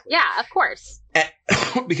 Exactly. Yeah, of course.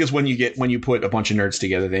 Because when you put a bunch of nerds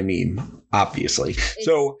together, they meme, obviously.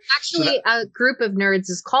 A group of nerds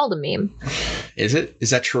is called a meme. Is it? Is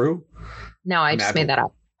that true? No, I just made that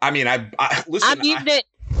up. I mean, listen. I memed it.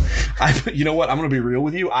 You know what? I'm going to be real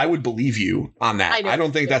with you. I would believe you on that. I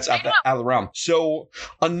don't think that's out of the realm. So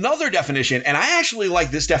another definition, and I actually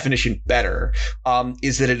like this definition better,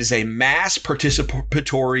 is that it is a mass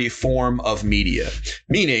participatory form of media,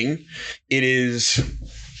 meaning it is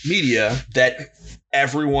media that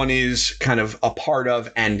everyone is kind of a part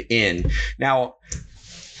of and in. Now,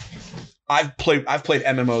 I've played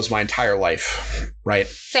MMOs my entire life, right?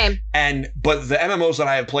 Same. But the MMOs that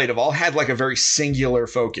I have played have all had like a very singular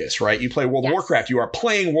focus, right? You play World of Warcraft, you are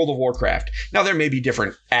playing World of Warcraft. Now there may be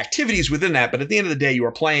different activities within that, but at the end of the day, you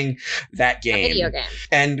are playing that game. A video game.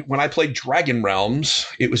 And when I played Dragon Realms,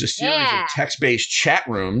 it was a series of text-based chat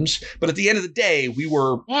rooms, but at the end of the day, we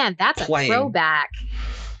were playing. A throwback.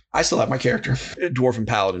 I still have my character. Dwarven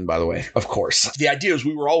Paladin, by the way, of course. The idea is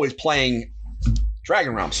we were always playing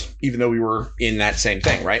Dragon Realms, even though we were in that same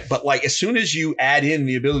thing, right? But like as soon as you add in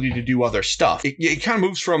the ability to do other stuff, it kind of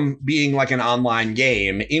moves from being like an online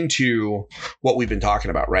game into what we've been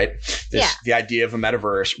talking about, right? The idea of a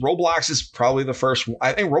metaverse. Roblox is probably the first.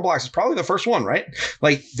 I think Roblox is probably the first one, right?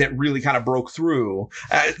 Like that really kind of broke through.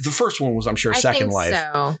 The first one was, I'm sure, Second Life.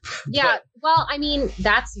 So yeah. Well, I mean,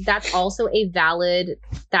 that's also a valid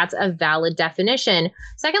definition.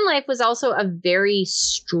 Second Life was also a very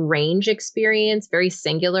strange experience, very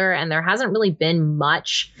singular, and there hasn't really been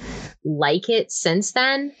much like it since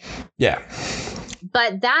then. Yeah.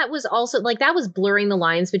 But that was also that was blurring the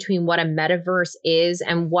lines between what a metaverse is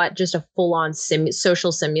and what just a full-on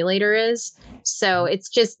social simulator is. So it's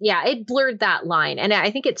just, it blurred that line. And I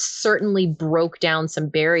think it certainly broke down some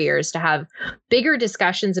barriers to have bigger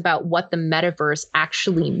discussions about what the metaverse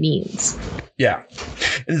actually means. Yeah.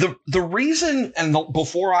 And the reason, and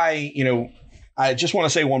before I just want to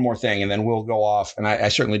say one more thing and then we'll go off, and I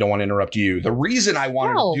certainly don't want to interrupt you. The reason I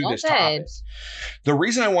wanted to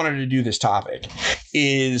do this topic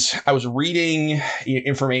is I was reading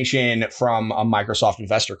information from a Microsoft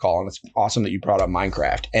investor call, and it's awesome that you brought up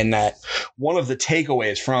Minecraft. And that one of the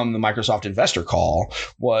takeaways from the Microsoft investor call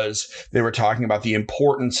was they were talking about the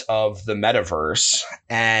importance of the metaverse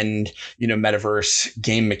and, metaverse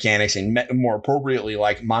game mechanics and more appropriately,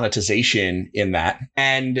 like monetization in that.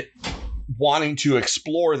 And wanting to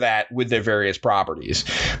explore that with their various properties.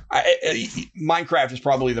 Minecraft is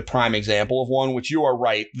probably the prime example of one, which you are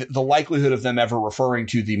right. The likelihood of them ever referring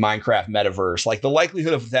to the Minecraft metaverse, like the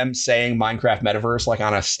likelihood of them saying Minecraft metaverse, like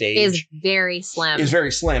on a stage, is very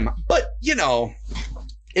slim. But,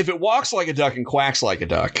 if it walks like a duck and quacks like a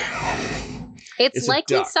duck, it's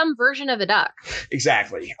likely some version of a duck.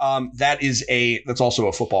 Exactly. That's also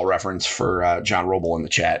a football reference for John Roble in the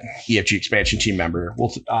chat, EFG expansion team member.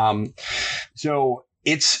 So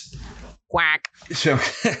it's quack. So,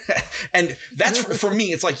 and that's for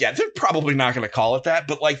me, it's like, they're probably not going to call it that.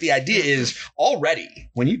 But like the idea is already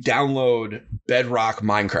when you download Bedrock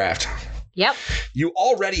Minecraft, yep, you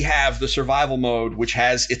already have the survival mode, which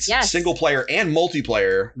has its single player and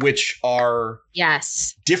multiplayer, which are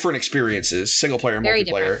different experiences, single player and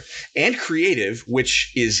multiplayer, and creative,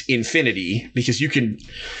 which is infinity because you can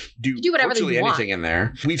do virtually anything in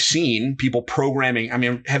there. We've seen people programming. I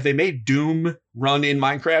mean, have they made Doom run in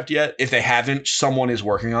Minecraft yet? If they haven't, someone is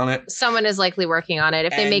working on it. Someone is likely working on it.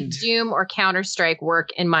 If they make Doom or Counter-Strike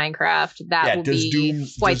work in Minecraft, that will be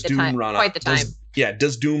quite the time.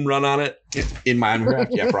 Does Doom run on it in Minecraft?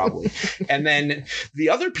 Yeah, probably. And then the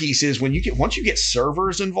other piece is once you get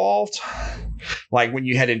servers involved, like when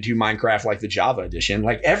you head into Minecraft, like the Java edition,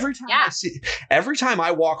 like every time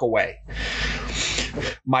I walk away,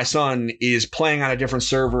 my son is playing on a different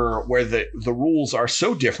server where the rules are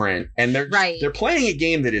so different, and they're playing a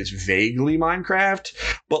game that is vaguely Minecraft,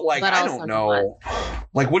 but I don't know.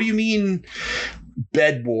 Like, what do you mean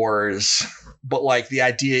Bed Wars? But like the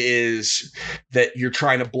idea is that you're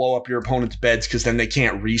trying to blow up your opponent's beds because then they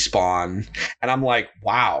can't respawn. And I'm like,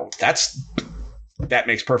 wow, that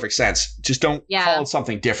makes perfect sense. Just don't call it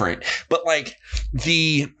something different. But like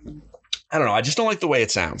I don't know. I just don't like the way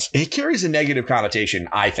it sounds. It carries a negative connotation,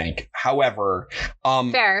 I think. However,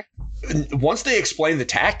 fair. Once they explained the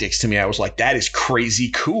tactics to me, I was like, that is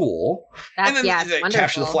crazy cool. And then they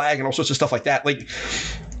capture the flag and all sorts of stuff like that. Like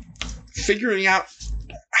figuring out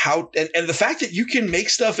how and the fact that you can make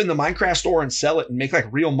stuff in the Minecraft store and sell it and make like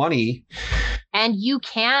real money. And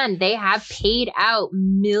they have paid out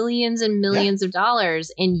millions and millions of dollars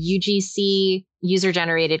in UGC user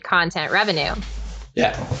generated content revenue.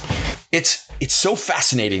 Yeah. It's so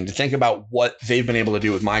fascinating to think about what they've been able to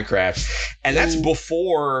do with Minecraft. And that's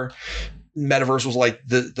before metaverse was like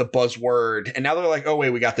the buzzword. And now they're like, oh,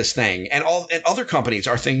 wait, we got this thing. And other companies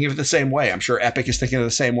are thinking of it the same way. I'm sure Epic is thinking of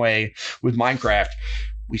the same way with Minecraft.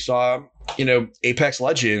 We saw, Apex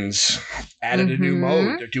Legends added a new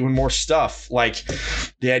mode. They're doing more stuff. Like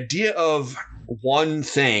the idea of one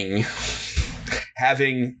thing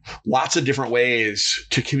having lots of different ways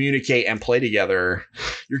to communicate and play together,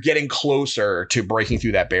 you're getting closer to breaking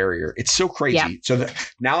through that barrier. It's so crazy. Yeah. So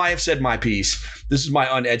now I have said my piece. This is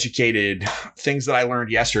my uneducated things that I learned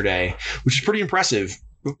yesterday, which is pretty impressive.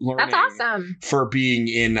 That's awesome. For being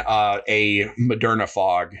in a Moderna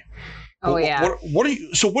fog. Oh, yeah. What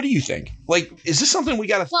do you think? Like, is this something we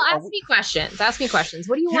got to... Well, ask me questions.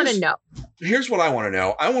 What do you want to know? Here's what I want to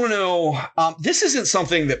know. I want to know, this isn't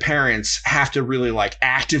something that parents have to really,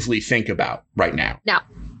 actively think about right now. No,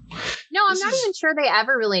 I'm not even sure they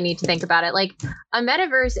ever really need to think about it. Like, a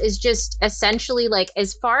metaverse is just essentially,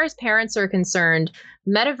 as far as parents are concerned,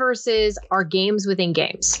 metaverses are games within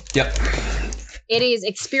games. Yep. It is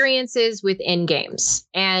experiences within games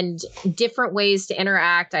and different ways to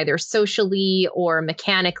interact either socially or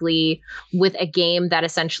mechanically with a game that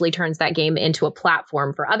essentially turns that game into a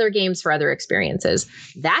platform for other games, for other experiences.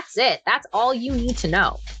 That's it. That's all you need to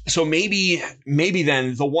know. So maybe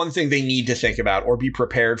then the one thing they need to think about or be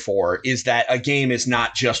prepared for is that a game is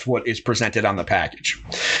not just what is presented on the package.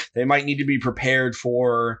 They might need to be prepared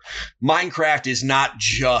for Minecraft is not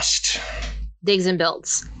just digs and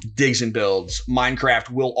builds.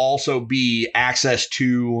 Minecraft will also be access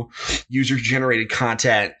to user-generated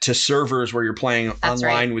content, to servers where you're playing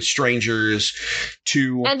online with strangers,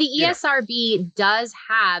 and the ESRB does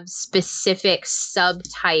have specific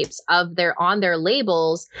subtypes of on their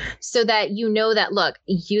labels so that you know that, look,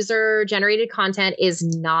 user-generated content is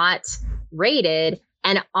not rated.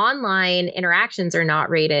 And online interactions are not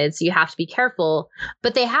rated, so you have to be careful.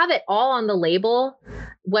 But they have it all on the label,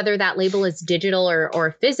 whether that label is digital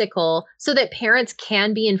or physical, so that parents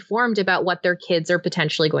can be informed about what their kids are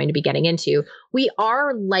potentially going to be getting into. We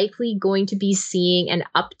are likely going to be seeing an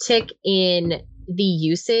uptick in the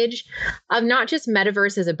usage of not just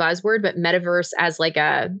metaverse as a buzzword, but metaverse as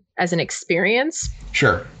as an experience.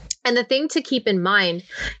 Sure. And the thing to keep in mind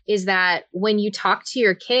is that when you talk to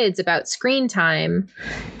your kids about screen time,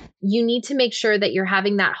 you need to make sure that you're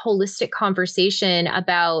having that holistic conversation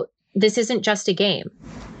about this isn't just a game.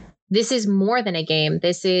 This is more than a game.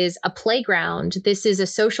 This is a playground. This is a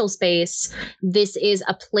social space. This is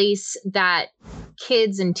a place that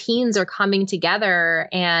kids and teens are coming together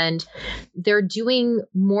and they're doing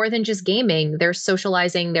more than just gaming. They're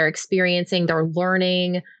socializing, they're experiencing, they're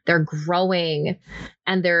learning, they're growing,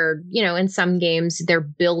 and they're, in some games, they're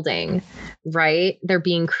building, right? They're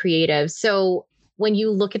being creative. So when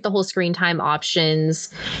you look at the whole screen time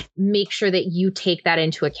options, make sure that you take that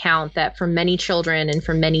into account, that for many children and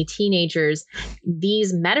for many teenagers,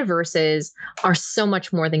 these metaverses are so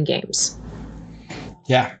much more than games.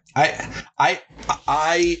 Yeah, I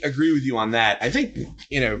agree with you on that. I think,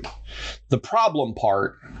 the problem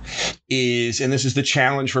part is, and this is the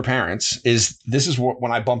challenge for parents, is this is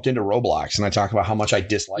when I bumped into Roblox and I talk about how much I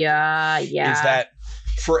dislike it. Is that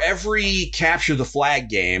for every capture the flag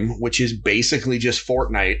game, which is basically just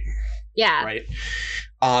Fortnite. Yeah. Right.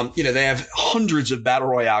 They have hundreds of battle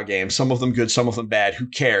royale games, some of them good, some of them bad. Who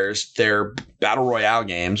cares? They're battle royale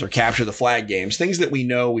games or capture the flag games, things that we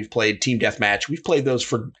know. We've played Team Deathmatch. We've played those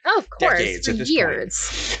for decades at this years.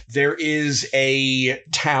 Point. There is a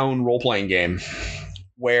town role-playing game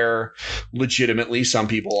where legitimately some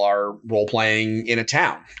people are role-playing in a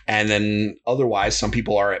town, and then otherwise some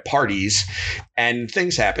people are at parties, and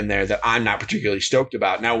things happen there that I'm not particularly stoked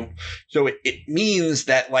about. Now, so it means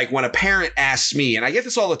that, like, when a parent asks me, and I get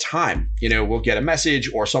this all the time, we'll get a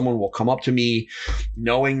message or someone will come up to me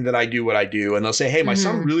knowing that I do what I do, and they'll say, hey, my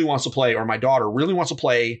son really wants to play, or my daughter really wants to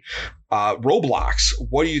play Roblox.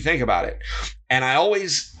 What do you think about it? And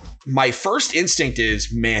my first instinct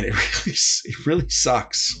is, man, it really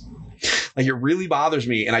sucks. Like, it really bothers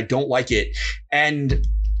me and I don't like it. And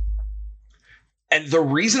the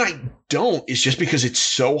reason I don't is just because it's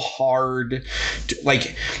so hard to,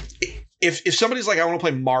 like, if somebody's like, I want to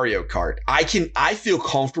play Mario Kart, I feel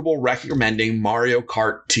comfortable recommending Mario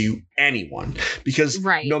Kart to anyone, because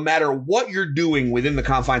no matter what you're doing within the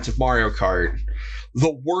confines of Mario Kart, the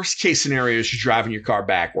worst case scenario is you're driving your car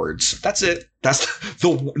backwards. That's it. That's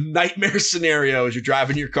the nightmare scenario, is you're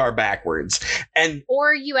driving your car backwards.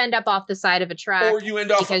 Or you end up off the side of a truck. Or you end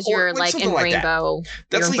up because you're like in Rainbow.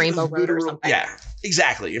 That's like Rainbow Road or something. Yeah,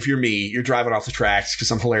 exactly. If you're me, you're driving off the tracks because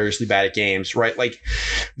I'm hilariously bad at games, right? Like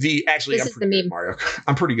I'm pretty good at Mario Kart.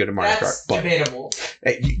 I'm pretty good at Mario Kart. But debatable.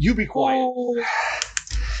 Hey, you be quiet.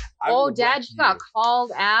 Dad, you got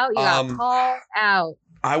called out. You got called out.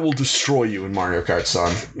 I will destroy you in Mario Kart,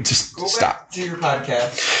 son. Just go stop. Back to your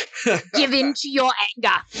podcast. Give in to your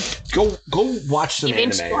anger. Go watch some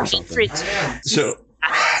anime or something.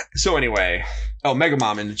 So anyway, Mega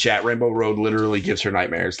Mom in the chat. Rainbow Road literally gives her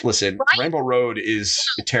nightmares. Listen, Rainbow Road is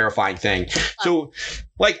a terrifying thing. So,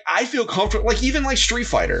 like, I feel comfortable. Like, even like Street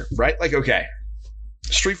Fighter, right? Like, okay,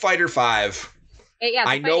 Street Fighter 5. Yeah,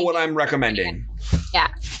 I know what I'm recommending. Yeah.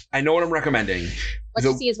 I know what I'm recommending. What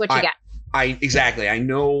you see is what you get. Exactly. I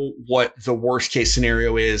know what the worst case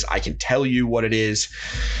scenario is. I can tell you what it is.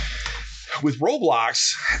 With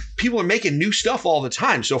Roblox, people are making new stuff all the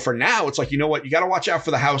time. So for now, it's like, you know what? You got to watch out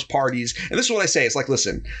for the house parties. And this is what I say. It's like,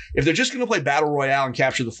 listen, if they're just going to play Battle Royale and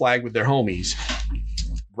capture the flag with their homies,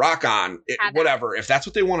 rock on. Whatever. If that's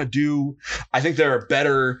what they want to do, I think there are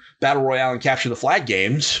better Battle Royale and capture the flag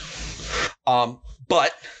games.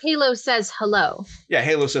 But Halo says hello. Yeah,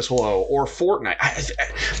 Halo says hello. Or Fortnite.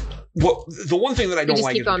 Well, the one thing that I don't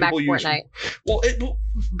like is going back to Fortnite. Fortnite.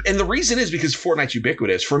 And the reason is because Fortnite's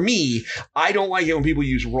ubiquitous. For me, I don't like it when people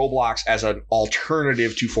use Roblox as an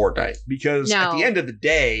alternative to Fortnite because at the end of the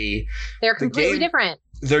day, they're completely different.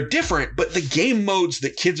 They're different, but the game modes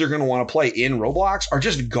that kids are going to want to play in Roblox are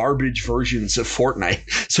just garbage versions of Fortnite.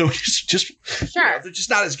 So just sure. They're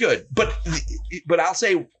just not as good. But I'll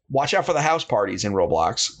say, watch out for the house parties in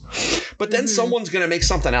Roblox. But then someone's going to make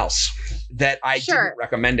something else that I didn't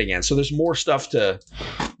recommend again. So there's more stuff to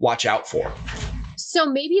watch out for. So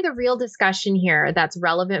maybe the real discussion here that's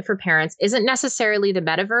relevant for parents isn't necessarily the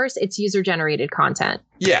metaverse, it's user-generated content.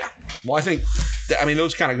 Yeah. Well, I think,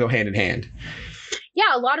 those kind of go hand in hand.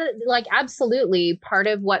 Yeah, a lot of absolutely part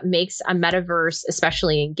of what makes a metaverse,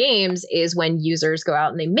 especially in games, is when users go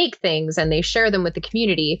out and they make things and they share them with the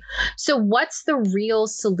community. So what's the real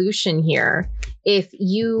solution here? If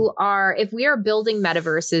we are building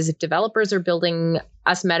metaverses, if developers are building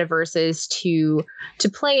us metaverses to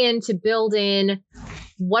play in, to build in,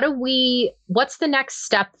 what's the next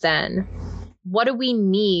step then? What do we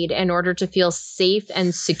need in order to feel safe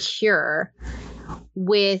and secure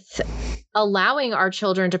with allowing our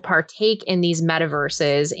children to partake in these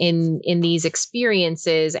metaverses, in these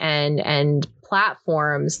experiences and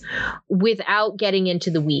platforms without getting into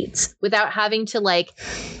the weeds, without having to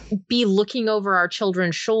be looking over our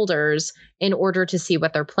children's shoulders in order to see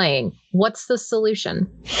what they're playing? What's the solution?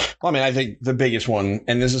 Well, I think the biggest one,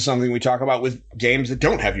 and this is something we talk about with games that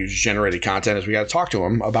don't have user-generated content, is we got to talk to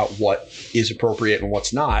them about what is appropriate and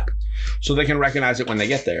what's not, so they can recognize it when they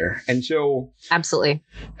get there. And so, absolutely,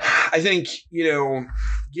 I think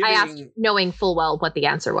I asked knowing full well what the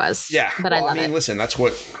answer was. Yeah, but I love it. Listen, that's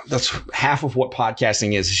half of what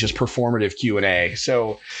podcasting is. It's just performative Q&A.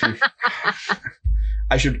 So.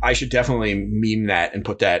 I should definitely meme that and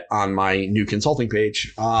put that on my new consulting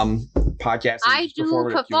page. Podcasting. I do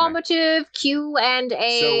performative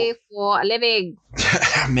Q&A for a living.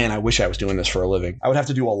 Man, I wish I was doing this for a living. I would have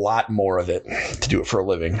to do a lot more of it to do it for a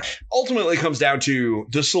living. Ultimately, it comes down to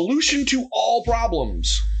the solution to all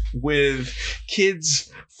problems with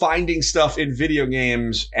kids finding stuff in video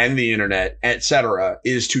games and the internet, etc.,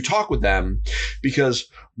 is to talk with them, because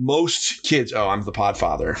most kids, I'm the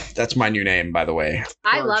Podfather. That's my new name, by the way.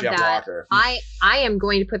 I love Jeff that. Walker. I am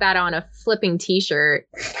going to put that on a flipping t-shirt.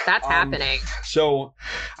 That's happening. So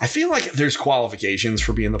I feel like there's qualifications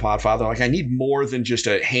for being the Podfather. I need more than just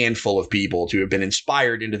a handful of people to have been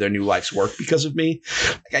inspired into their new life's work because of me.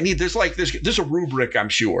 There's a rubric, I'm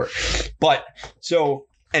sure. But so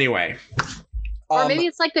anyway. Or maybe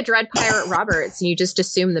it's like the Dread Pirate Roberts and you just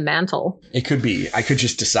assume the mantle. It could be. I could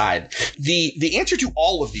just decide. The answer to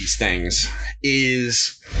all of these things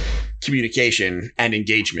is communication and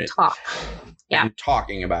engagement. Talk. Yeah. And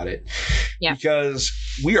talking about it. Yeah. Because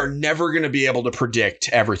we are never going to be able to predict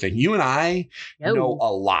everything. You and I know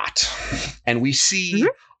a lot. And we see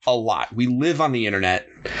a lot. We live on the internet.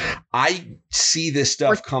 I see this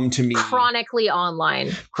stuff come to me. Chronically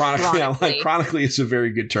online. Chronically is a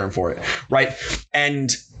very good term for it. Right. And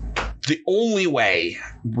the only way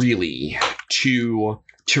really to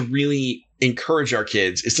really encourage our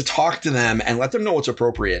kids is to talk to them and let them know what's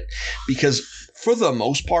appropriate. Because for the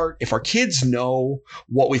most part, if our kids know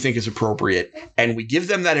what we think is appropriate and we give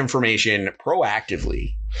them that information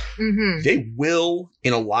proactively, they will,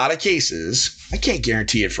 in a lot of cases, I can't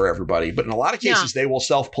guarantee it for everybody, but in a lot of cases, they will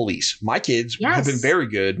self-police. My kids have been very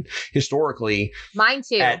good historically. Mine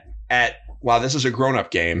too. At wow, this is a grown-up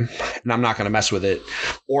game and I'm not going to mess with it.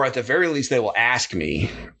 Or at the very least, they will ask me,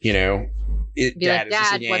 Dad,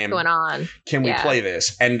 what's going on? Can we play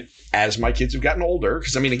this? And as my kids have gotten older,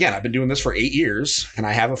 because again, I've been doing this for 8 years and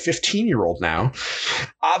I have a 15-year-old now.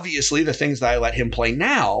 Obviously, the things that I let him play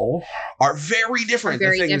now are very different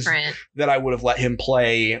than things that I would have let him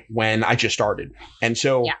play when I just started. And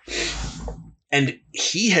so, and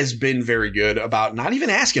he has been very good about not even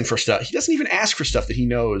asking for stuff. He doesn't even ask for stuff that he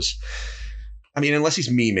knows. Unless he's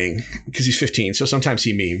memeing, because he's 15, so sometimes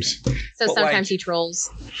he memes. So but sometimes he trolls.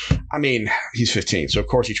 He's 15, so of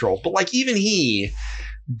course he trolls. But even he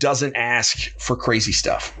doesn't ask for crazy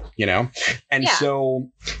stuff, And so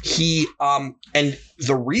he, and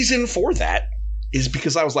the reason for that is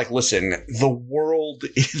because I was like, listen, the world,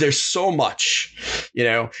 there's so much,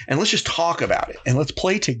 and let's just talk about it and let's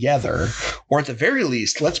play together, or at the very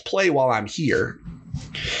least, let's play while I'm here.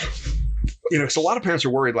 Because a lot of parents are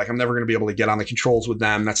worried, I'm never going to be able to get on the controls with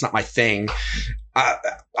them. That's not my thing.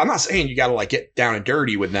 I'm not saying you got to get down and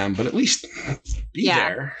dirty with them, but at least be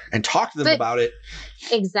there and talk to them about it.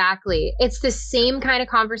 Exactly. It's the same kind of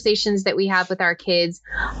conversations that we have with our kids.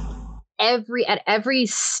 every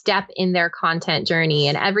step in their content journey.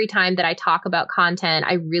 And every time that I talk about content,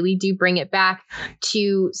 I really do bring it back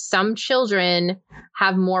to some children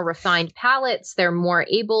have more refined palates. They're more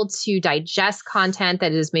able to digest content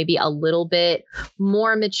that is maybe a little bit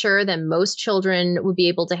more mature than most children would be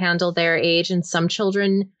able to handle their age. And some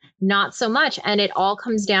children not so much. And it all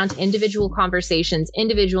comes down to individual conversations,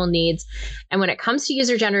 individual needs. And when it comes to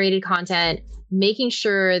user-generated content, making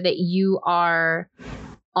sure that you are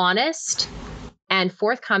honest and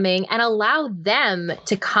forthcoming and allow them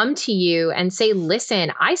to come to you and say,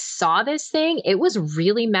 listen, I saw this thing. It was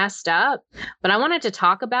really messed up, but I wanted to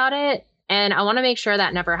talk about it. And I want to make sure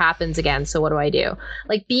that never happens again. So what do I do?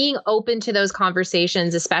 Like being open to those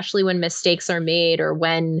conversations, especially when mistakes are made or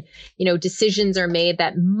when, decisions are made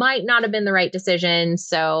that might not have been the right decision.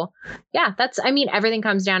 So yeah, everything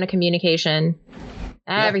comes down to communication.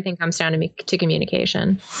 Yeah. Everything comes down to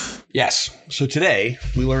communication. Yes. So today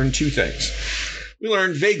we learned two things. We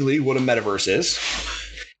learned vaguely what a metaverse is.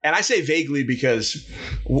 And I say vaguely because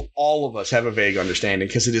all of us have a vague understanding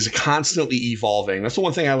because it is constantly evolving. That's the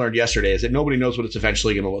one thing I learned yesterday is that nobody knows what it's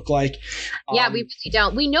eventually going to look like. Yeah, we really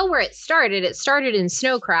don't. We know where it started. It started in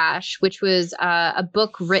Snow Crash, which was a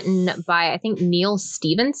book written by, I think, Neal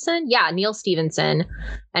Stephenson. Yeah, Neal Stephenson,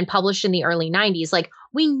 and published in the early 90s. Like,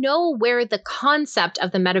 we know where the concept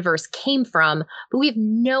of the metaverse came from, but we have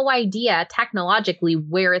no idea technologically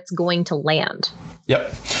where it's going to land.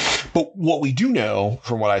 Yep. But what we do know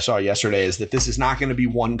from what I saw yesterday is that this is not going to be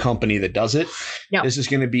one company that does it. No. This is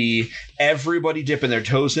going to be everybody dipping their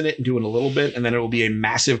toes in it and doing a little bit, and then it will be a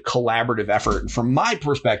massive collaborative effort. And from my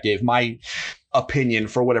perspective, my opinion,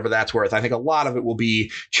 for whatever that's worth, I think a lot of it will be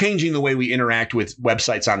changing the way we interact with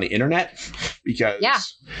websites on the internet, because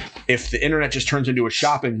if the internet just turns into a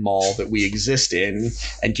shopping mall that we exist in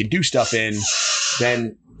and can do stuff in,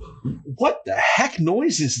 then what the heck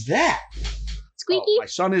noise is that? Squeaky?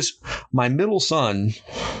 My middle son,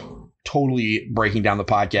 totally breaking down the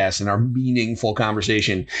podcast and our meaningful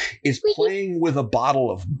conversation, is Squeaky. Playing with a bottle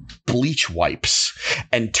of bleach wipes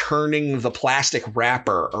and turning the plastic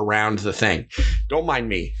wrapper around the thing. Don't mind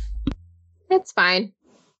me. It's fine.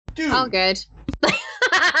 Dude. All good.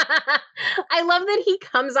 I love that he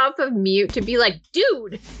comes off of mute to be like,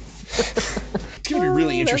 dude. It's going to be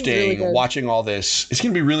really interesting watching all this. It's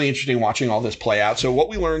going to be really interesting watching all this play out. So what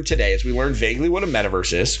we learned today is we learned vaguely what a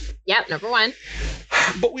metaverse is. Yep, number one.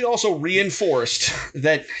 But we also reinforced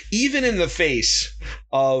that even in the face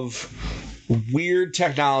of weird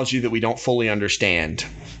technology that we don't fully understand,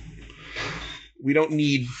 we don't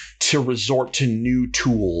need to resort to new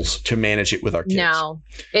tools to manage it with our kids. No,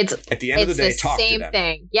 it's at the end of the day, talk to them. Same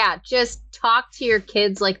thing. Yeah, just talk to your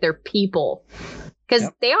kids like they're people, because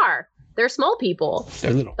they are. They're small people.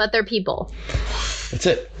 They're little, but they're people. That's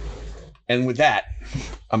it. And with that,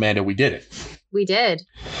 Amanda, we did it. We did.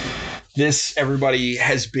 This, everybody,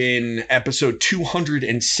 has been episode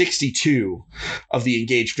 262 of the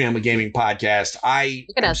Engaged Family Gaming Podcast. I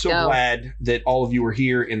am so glad that all of you are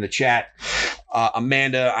here in the chat.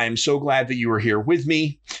 Amanda, I am so glad that you were here with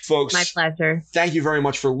me. Folks, my pleasure. Thank you very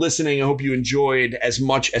much for listening. I hope you enjoyed as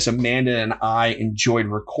much as Amanda and I enjoyed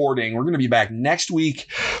recording. We're going to be back next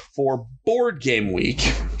week for Board Game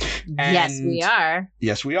Week. Yes, we are.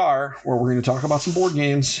 Yes, we are, where we're going to talk about some board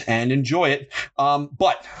games and enjoy it.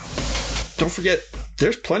 But don't forget,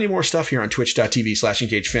 there's plenty more stuff here on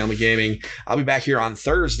twitch.tv/EngagedFamilyGaming. I'll be back here on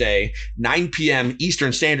Thursday, 9 p.m.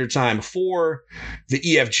 Eastern Standard Time for the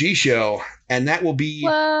EFG show. And that will be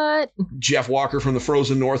Jeff Walker from the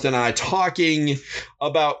Frozen North and I talking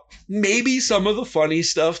about maybe some of the funny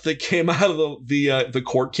stuff that came out of the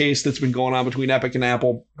court case that's been going on between Epic and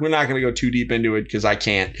Apple. We're not going to go too deep into it because I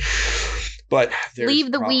can't. But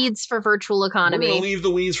leave the weeds for Virtual Economy. We're going to leave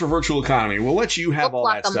the weeds for Virtual Economy. We'll let you have all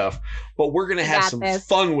that stuff, but we're going to have some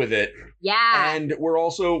fun with it. Yeah. And we're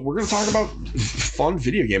going to talk about fun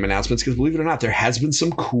video game announcements because, believe it or not, there has been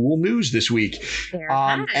some cool news this week.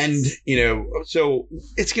 And, so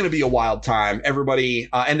it's going to be a wild time. Everybody.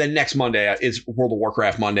 And then next Monday is World of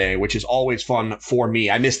Warcraft Monday, which is always fun for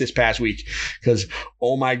me. I missed this past week because,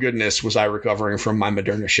 oh my goodness, was I recovering from my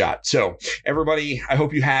Moderna shot. So everybody, I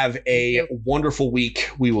hope you have a wonderful week.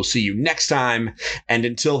 We will see you next time. And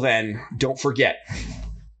until then, don't forget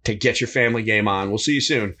to get your family game on. We'll see you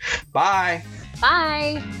soon. Bye.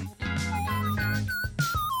 Bye.